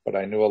ever, but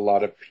I knew a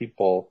lot of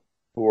people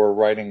who were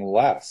writing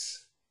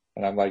less.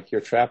 And I'm like,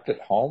 you're trapped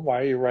at home?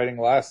 Why are you writing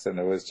less? And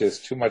it was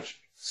just too much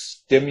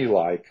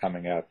stimuli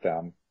coming at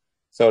them.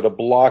 So to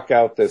block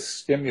out this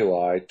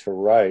stimuli to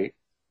write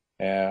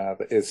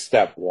is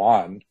step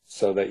one,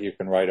 so that you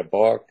can write a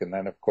book. And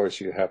then, of course,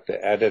 you have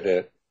to edit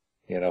it,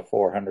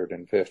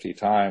 450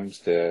 times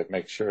to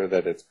make sure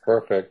that it's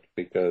perfect,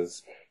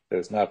 because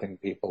there's nothing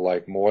people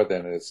like more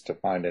than is to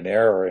find an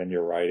error in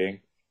your writing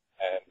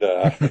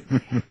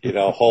and,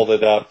 hold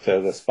it up to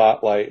the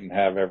spotlight and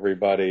have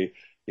everybody,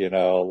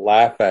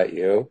 laugh at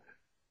you.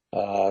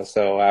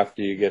 So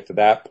after you get to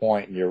that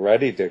point and you're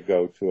ready to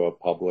go to a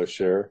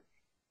publisher,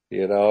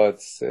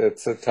 it's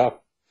a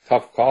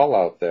tough call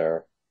out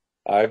there.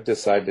 I've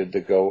decided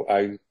to go.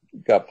 I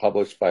got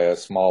published by a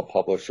small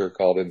publisher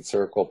called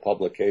Encircle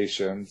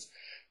Publications,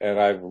 and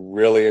I've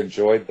really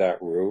enjoyed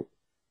that route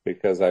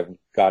because I've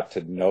got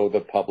to know the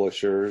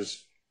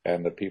publishers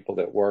and the people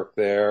that work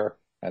there,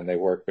 and they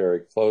work very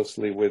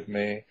closely with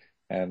me,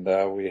 and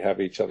we have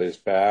each other's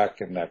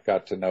back, and I've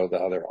got to know the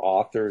other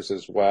authors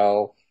as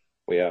well.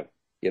 We have,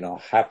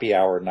 happy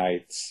hour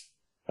nights.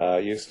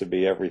 Used to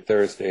be every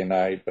Thursday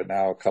night, but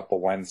now a couple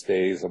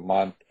Wednesdays a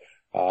month,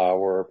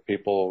 where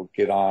people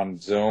get on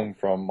Zoom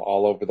from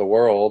all over the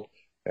world,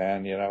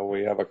 and,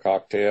 we have a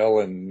cocktail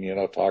and,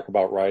 talk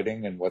about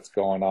writing and what's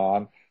going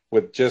on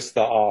with just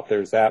the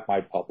authors at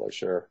my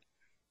publisher.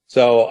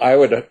 So I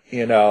would,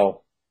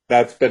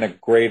 that's been a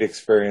great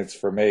experience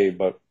for me,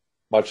 but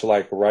much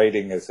like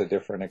writing is a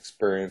different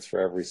experience for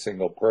every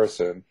single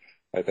person,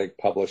 I think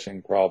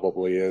publishing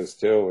probably is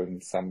too.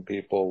 And some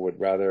people would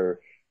rather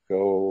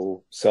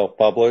go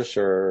self-publish,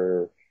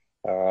 or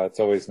it's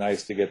always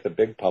nice to get the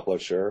big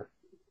publisher.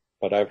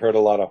 But I've heard a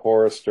lot of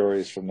horror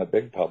stories from the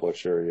big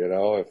publisher,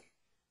 if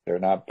they're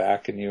not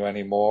backing you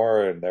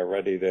anymore and they're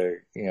ready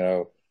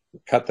to,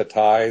 cut the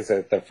ties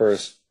at the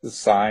first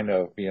sign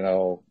of,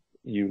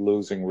 you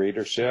losing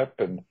readership.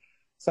 And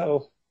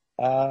so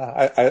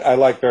I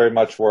like very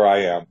much where I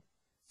am.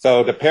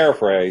 So to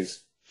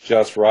paraphrase,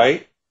 just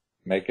write,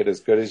 make it as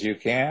good as you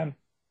can,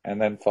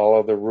 and then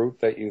follow the route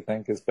that you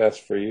think is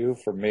best for you.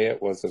 For me,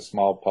 it was a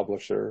small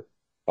publisher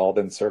called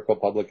Encircle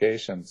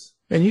Publications.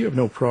 And you have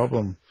no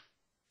problem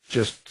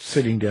just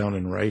sitting down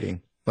and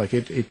writing. Like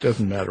it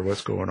doesn't matter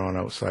what's going on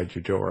outside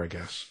your door, I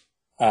guess.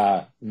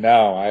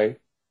 No, I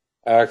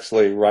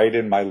actually write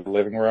in my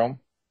living room,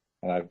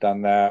 and I've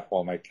done that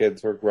while my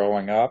kids were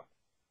growing up.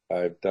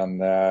 I've done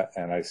that,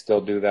 and I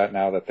still do that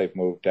now that they've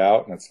moved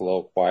out and it's a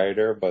little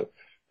quieter, but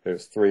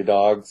there's 3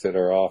 dogs that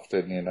are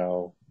often,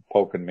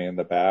 poking me in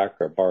the back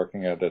or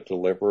barking at a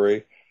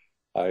delivery.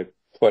 I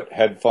put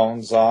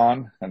headphones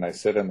on and I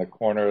sit in the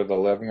corner of the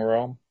living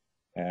room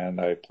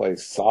and I play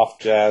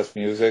soft jazz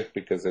music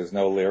because there's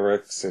no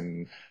lyrics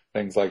and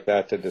things like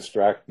that to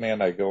distract me,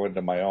 and I go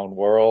into my own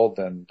world,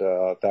 and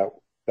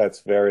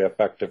that's very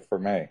effective for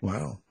me.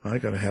 Wow. I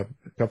got to have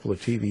a couple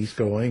of TVs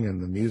going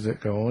and the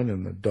music going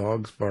and the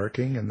dogs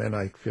barking, and then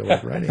I feel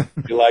like writing.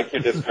 You like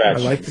your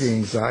distractions. I like the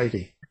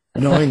anxiety,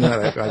 knowing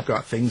that I've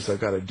got things I've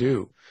got to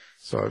do.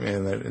 So,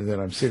 and then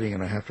I'm sitting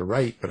and I have to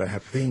write, but I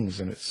have things,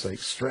 and it's like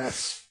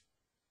stress.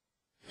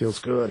 Feels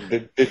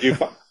good. Did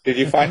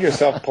you find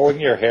yourself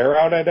pulling your hair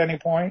out at any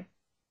point?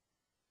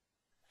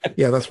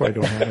 Yeah, that's why I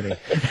don't have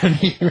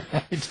any.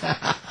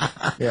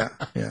 Yeah.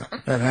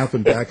 That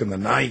happened back in the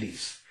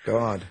 90s.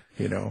 God,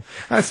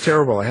 that's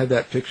terrible. I had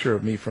that picture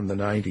of me from the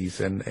 90s,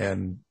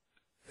 and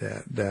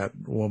that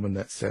woman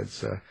that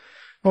says,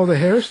 "Oh, the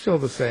hair's still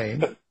the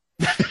same."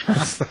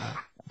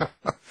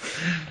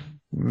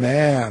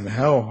 Man,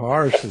 how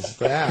harsh is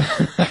that?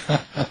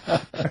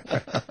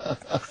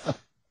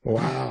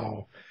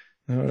 Wow,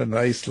 what a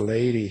nice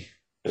lady.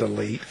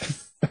 Delete.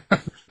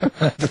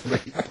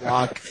 Delete.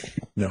 Block.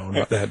 No,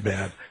 not that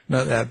bad.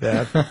 Not that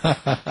bad.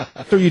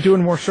 So are you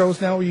doing more shows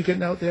now? Are you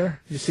getting out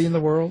there? You seeing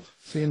the world?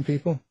 Seeing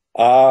people?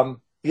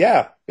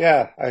 Yeah.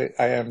 I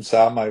am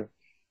some. I've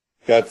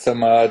got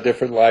some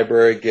different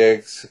library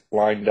gigs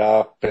lined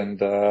up and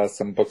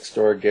some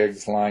bookstore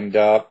gigs lined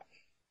up.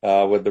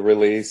 with the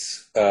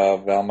release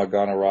of Velma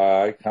Gone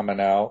Awry coming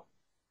out.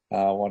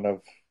 One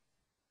of,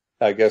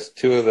 I guess,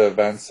 two of the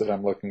events that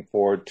I'm looking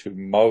forward to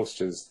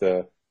most is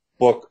the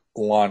book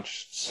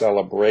launch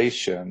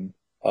celebration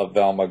of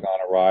Velma Gone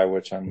Awry,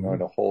 which I'm going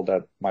to hold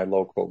at my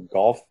local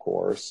golf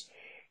course.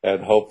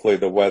 And hopefully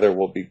the weather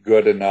will be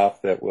good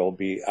enough that we'll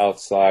be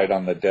outside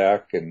on the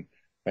deck and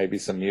maybe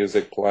some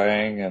music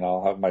playing, and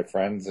I'll have my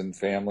friends and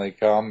family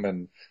come,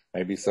 and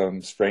maybe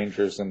some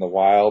strangers in the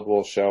wild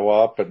will show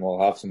up, and we'll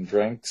have some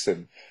drinks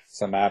and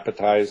some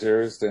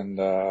appetizers and,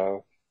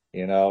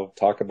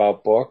 talk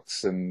about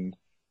books and,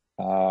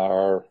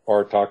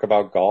 or talk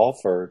about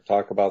golf or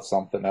talk about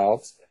something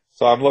else.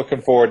 So I'm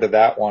looking forward to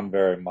that one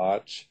very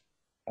much.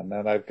 And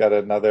then I've got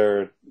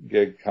another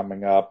gig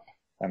coming up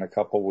in a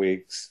couple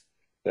weeks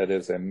that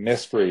is a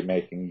mystery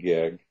making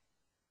gig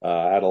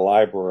at a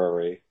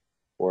library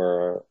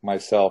where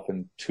myself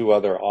and two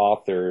other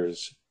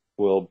authors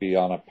will be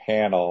on a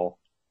panel,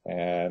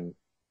 and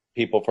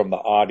people from the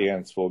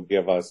audience will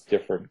give us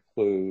different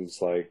clues,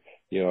 like,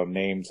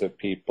 names of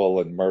people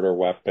and murder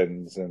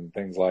weapons and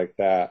things like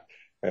that.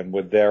 And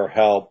with their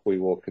help, we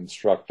will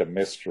construct a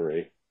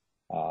mystery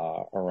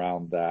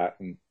around that.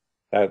 And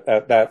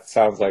that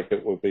sounds like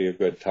it would be a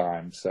good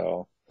time.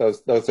 So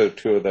those are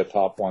two of the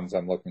top ones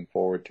I'm looking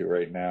forward to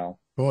right now.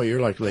 Boy,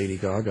 you're like Lady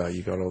Gaga.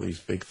 You got all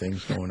these big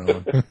things going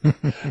on.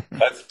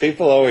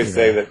 People always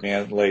say that me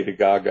and Lady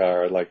Gaga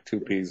are like two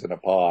peas in a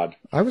pod.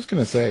 I was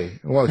going to say,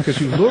 well, because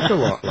you look a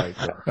lot like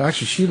her.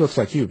 Actually, she looks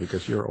like you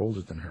because you're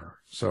older than her.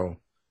 So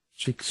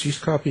she's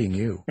copying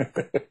you.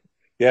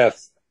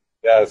 Yes.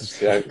 Yeah,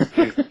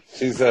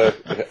 she's a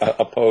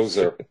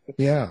poser.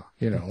 Yeah,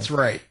 That's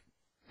right.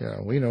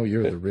 Yeah, we know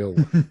you're the real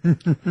one.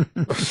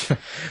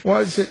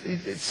 Well,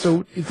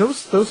 so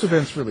those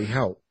events really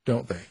help,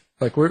 don't they?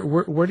 Like,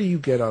 where do you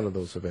get out of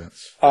those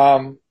events?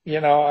 I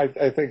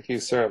think you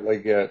certainly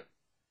get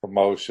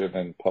promotion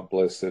and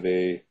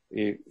publicity.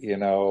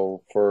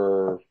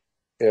 For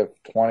if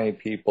 20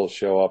 people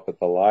show up at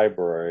the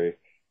library,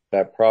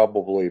 that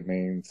probably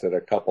means that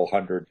a couple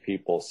hundred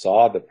people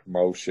saw the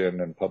promotion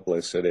and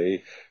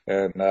publicity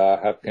and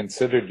have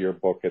considered your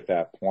book at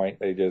that point.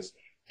 They just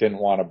didn't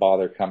want to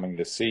bother coming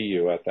to see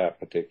you at that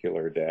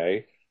particular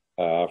day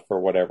for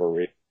whatever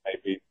reason.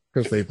 Maybe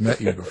because they've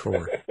met you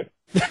before.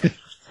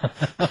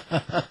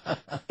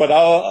 But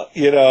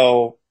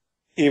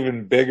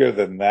even bigger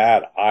than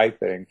that, I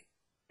think,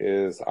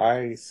 is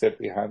I sit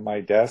behind my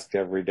desk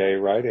every day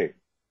writing,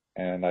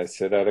 and I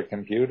sit at a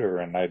computer,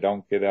 and I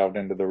don't get out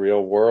into the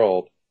real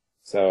world.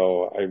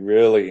 So I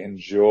really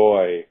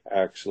enjoy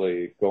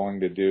actually going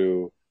to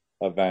do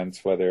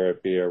events, whether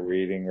it be a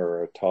reading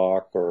or a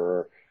talk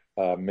or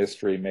a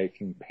mystery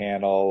making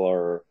panel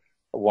or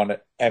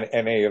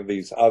any of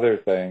these other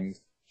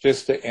things,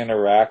 just to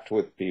interact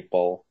with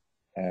people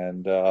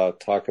and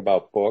talk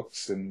about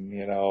books and,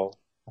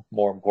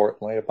 more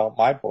importantly, about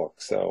my book.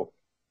 So,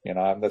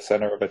 I'm the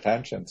center of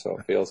attention, so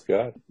it feels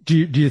good. Do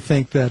you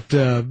think that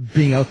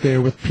being out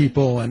there with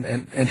people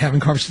and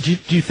having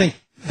conversations, do you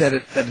think that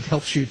it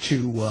helps you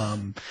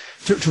to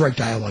write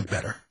dialogue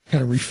better?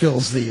 Kind of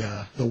refills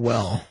the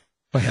well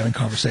by having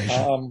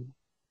conversation?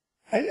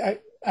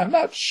 I'm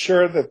not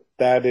sure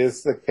that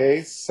is the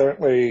case.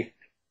 Certainly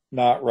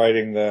not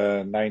writing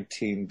the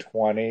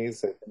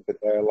 1920s. I think the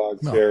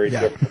dialogue's very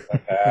different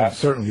than that. Well,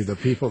 certainly the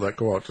people that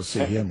go out to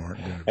see him aren't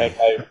going to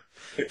be.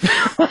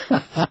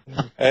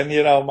 And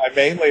my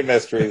mainly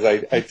mysteries,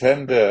 I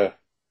tend to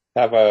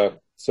have a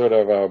sort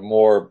of a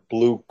more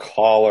blue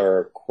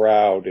collar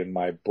crowd in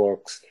my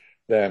books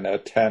than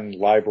attend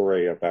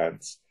library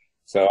events.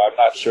 So I'm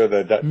not sure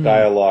the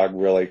dialogue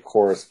really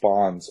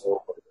corresponds.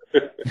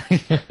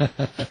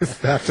 It's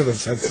back to the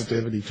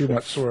sensitivity. Too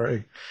much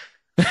swearing.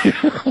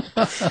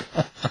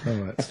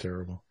 Oh, that's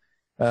terrible.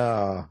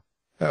 But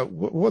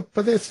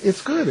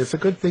it's good. It's a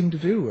good thing to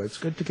do. It's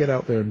good to get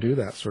out there and do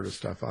that sort of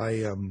stuff.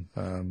 I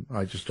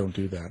just don't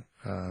do that.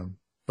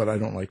 But I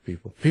don't like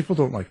people. People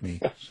don't like me.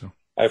 So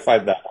I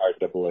find that hard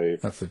to believe.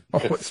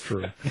 It's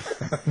true.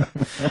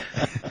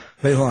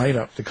 They line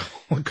up to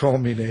call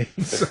me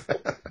names.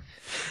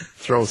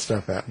 Throw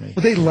stuff at me.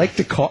 Well, they like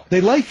to call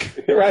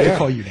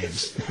you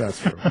names.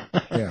 That's true.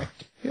 Yeah.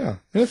 Yeah.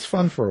 And it's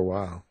fun for a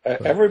while.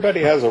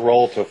 Everybody has a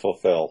role to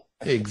fulfill.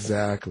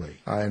 Exactly.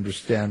 I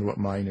understand what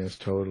mine is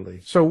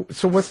totally. So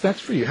what's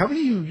next for you? How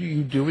many are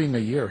you doing a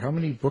year? How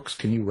many books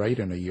can you write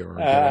in a year?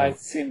 I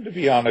seem to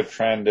be on a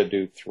trend to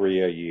do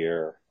 3 a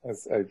year.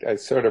 As I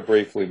sort of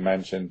briefly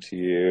mentioned to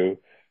you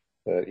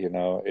that,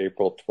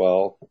 April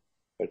 12th,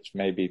 which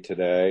may be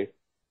today,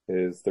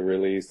 is the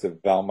release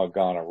of Velma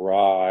Gone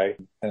Awry.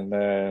 And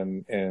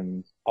then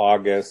in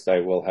August,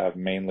 I will have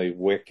mainly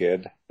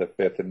Wicked, the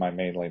 5th in my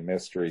mainly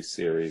mystery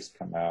series,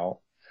 come out.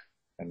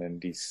 And in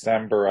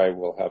December, I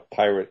will have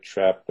Pirate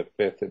Trap, the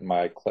 5th in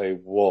my Clay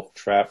Wolf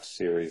Trap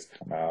series,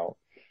 come out.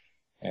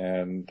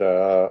 And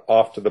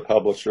off to the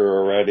publisher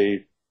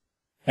already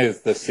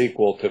is the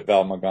sequel to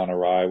Velma Gone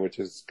Awry, which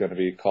is going to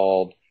be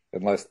called,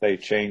 unless they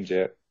change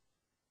it,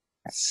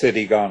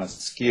 City Gone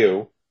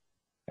Askew.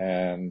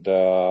 And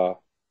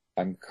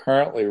I'm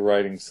currently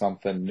writing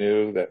something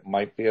new that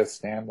might be a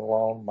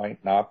standalone,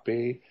 might not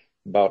be,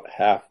 about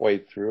halfway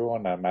through,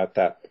 and I'm at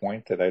that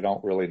point that I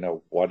don't really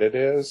know what it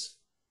is.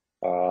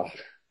 Uh,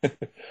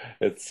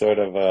 it's sort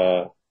of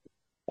a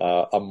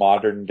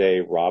modern day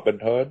Robin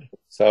Hood.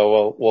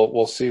 So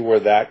we'll see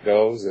where that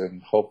goes,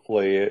 and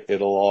hopefully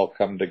it'll all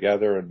come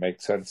together and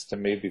make sense to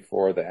me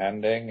before the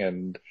ending,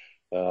 and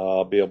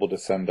I'll be able to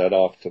send that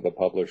off to the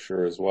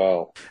publisher as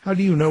well. How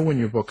do you know when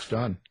your book's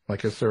done?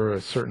 Like, is there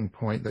a certain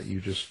point that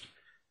you're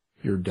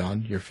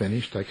done, you're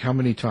finished? Like, how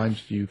many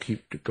times do you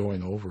keep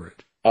going over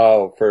it?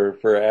 Oh,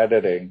 for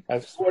editing,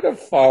 I've sort of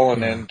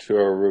fallen into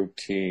a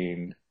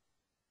routine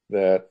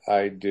that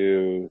I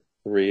do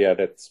 3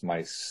 edits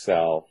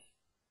myself,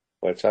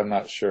 which I'm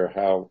not sure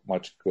how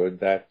much good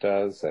that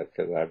does,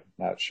 because I'm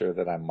not sure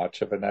that I'm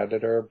much of an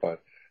editor,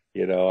 but,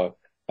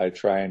 I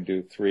try and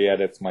do 3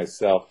 edits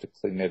myself to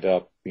clean it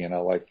up,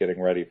 like getting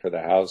ready for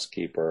the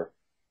housekeeper.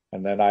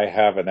 And then I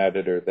have an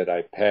editor that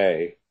I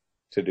pay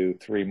to do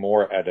 3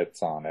 more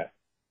edits on it.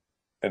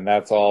 And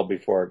that's all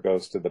before it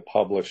goes to the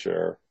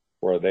publisher,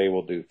 where they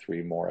will do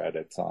 3 more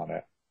edits on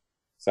it.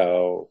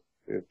 So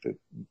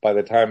by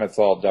the time it's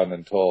all done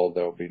and told,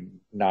 there'll be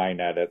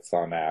 9 edits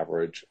on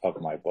average of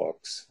my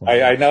books. Wow.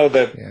 I know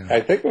that,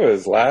 I think it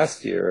was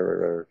last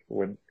year,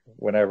 or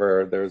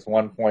whenever there was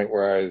one point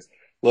where I was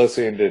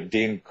listening to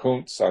Dean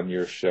Koontz on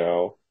your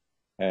show,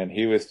 and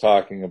he was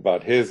talking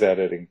about his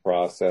editing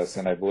process,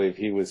 and I believe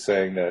he was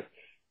saying that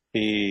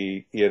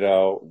he,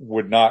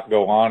 would not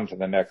go on to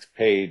the next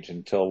page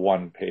until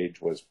one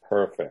page was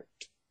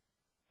perfect.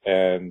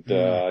 And,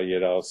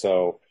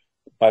 so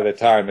by the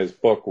time his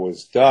book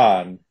was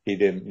done, he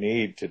didn't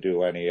need to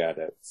do any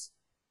edits.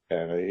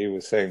 And he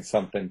was saying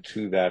something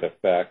to that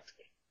effect.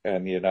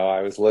 And,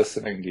 I was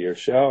listening to your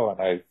show,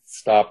 and I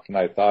stopped and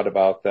I thought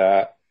about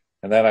that.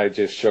 And then I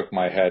just shook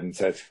my head and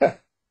said,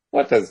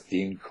 what does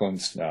Dean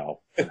Koontz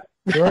know?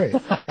 Right.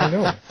 I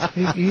know.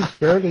 He's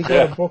barely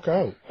got a book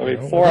out. I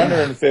mean,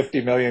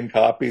 450 million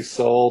copies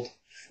sold.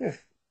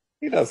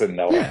 He doesn't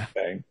know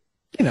anything.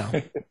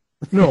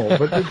 No,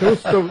 but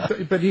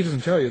but he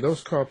doesn't tell you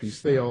those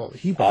copies.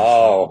 He buys.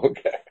 Oh,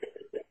 okay.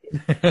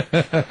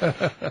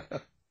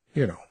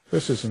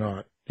 This is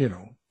not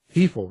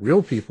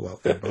real people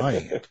out there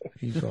buying it.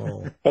 He's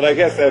all. But I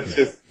guess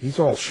that's he's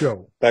all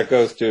show. That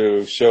goes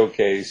to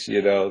showcase,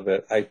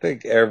 that I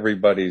think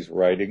everybody's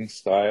writing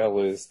style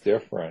is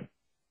different.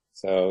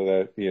 So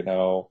that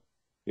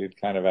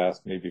you'd kind of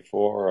asked me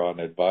before on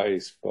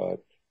advice,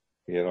 but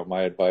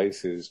my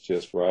advice is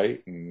just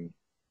write and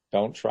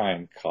don't try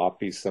and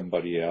copy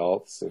somebody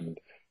else. And,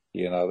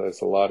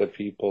 there's a lot of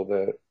people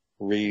that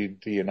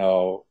read,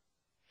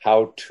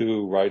 how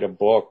to write a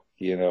book,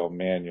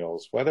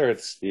 manuals, whether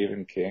it's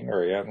Stephen King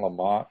or Anne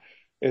Lamott.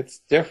 It's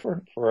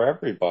different for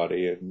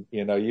everybody. And,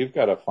 you've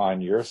got to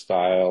find your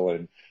style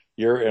and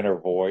your inner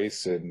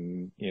voice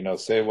and,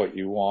 say what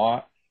you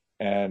want.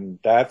 And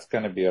that's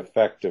going to be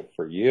effective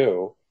for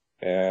you.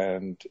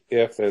 And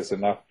if there's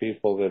enough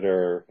people that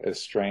are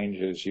as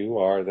strange as you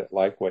are that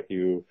like what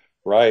you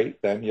write,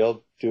 then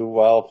you'll do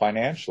well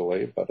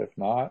financially. But if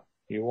not,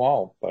 you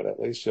won't. But at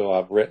least you'll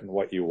have written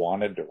what you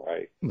wanted to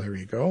write. There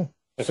you go.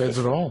 Says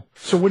it all.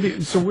 So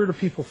where do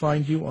people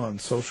find you on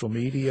social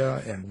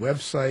media and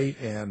website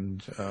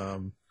and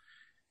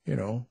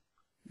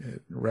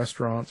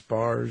restaurants,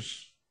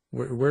 bars?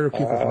 Where do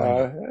people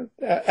find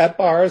you? At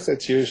bars,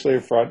 it's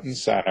usually front and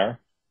center.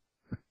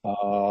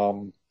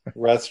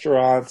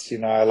 Restaurants,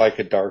 I like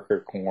a darker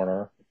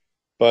corner.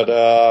 But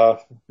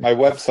my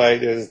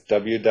website is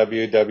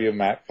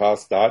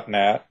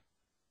www.mattcost.net.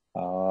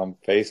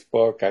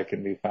 Facebook, I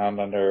can be found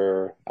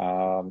under,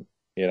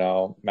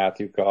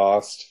 Matthew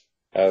Cost,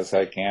 as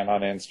I can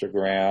on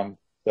Instagram.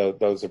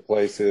 Those are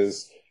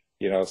places,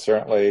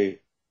 certainly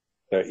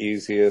the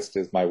easiest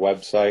is my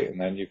website,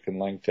 and then you can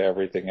link to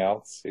everything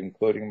else,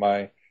 including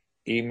my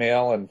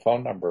email and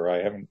phone number.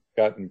 I haven't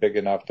gotten big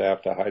enough to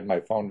have to hide my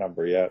phone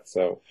number yet,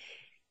 so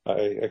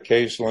I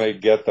occasionally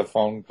get the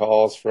phone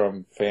calls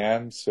from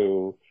fans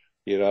who,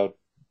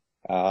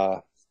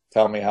 tell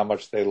me how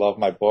much they love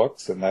my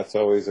books, and that's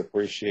always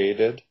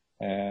appreciated.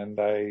 And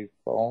I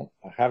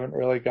haven't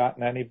really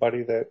gotten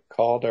anybody that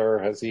called or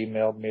has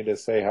emailed me to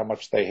say how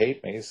much they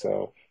hate me.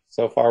 So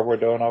far we're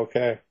doing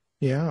okay.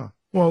 Yeah.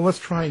 Well, let's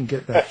try and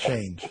get that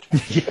changed.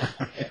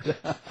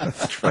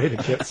 Let's try to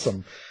get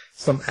some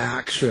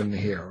action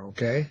here.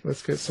 Okay.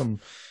 Let's get some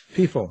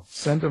people.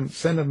 Send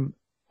them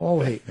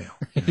all hate mail.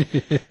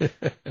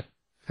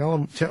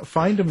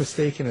 Find a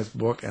mistake in his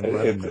book and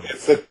let him know.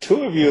 It's the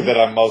two of you that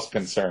I'm most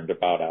concerned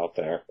about out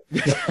there.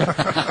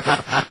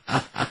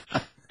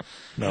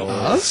 No.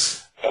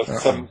 Us?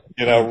 Some,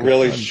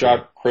 really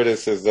sharp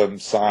criticism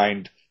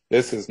signed,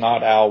 "This is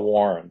not Al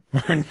Warren."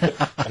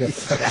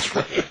 Yes, that's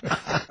right.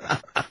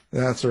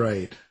 That's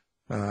right.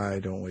 I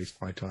don't waste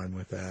my time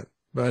with that.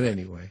 But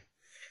anyway.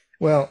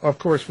 Well, of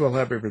course, we'll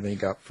have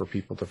everything up for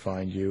people to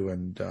find you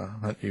and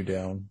hunt you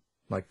down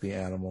like the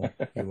animal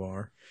you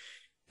are.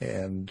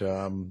 And,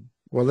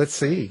 well, let's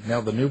see.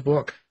 Now, the new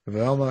book,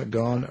 Velma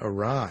Gone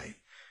Awry.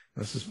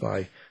 This is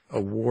by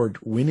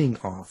award-winning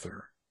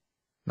author.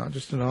 Not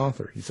just an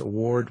author, he's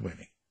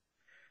award-winning,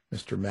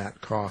 Mr. Matt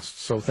Cost.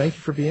 So thank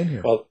you for being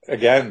here. Well,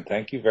 again,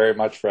 thank you very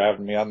much for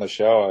having me on the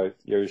show.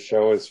 Your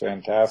show is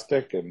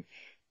fantastic, and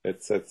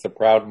it's a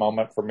proud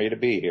moment for me to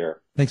be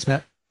here. Thanks,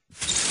 Matt.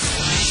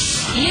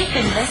 You've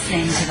been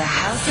listening to the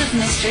House of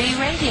Mystery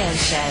radio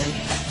show.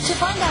 To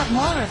find out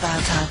more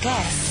about our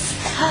guests,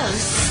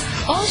 hosts,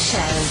 or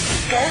shows,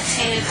 go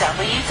to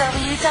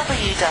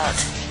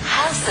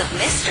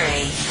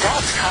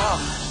www.houseofmystery.com.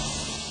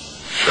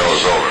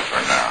 Show's over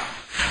for now.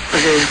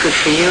 Was it as good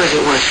for you as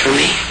it was for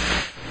me?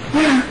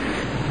 Yeah.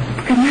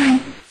 Good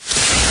night.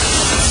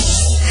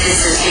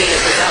 This has been a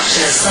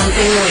production of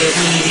Something Weird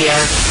Media.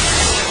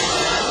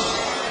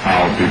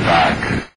 I'll be back.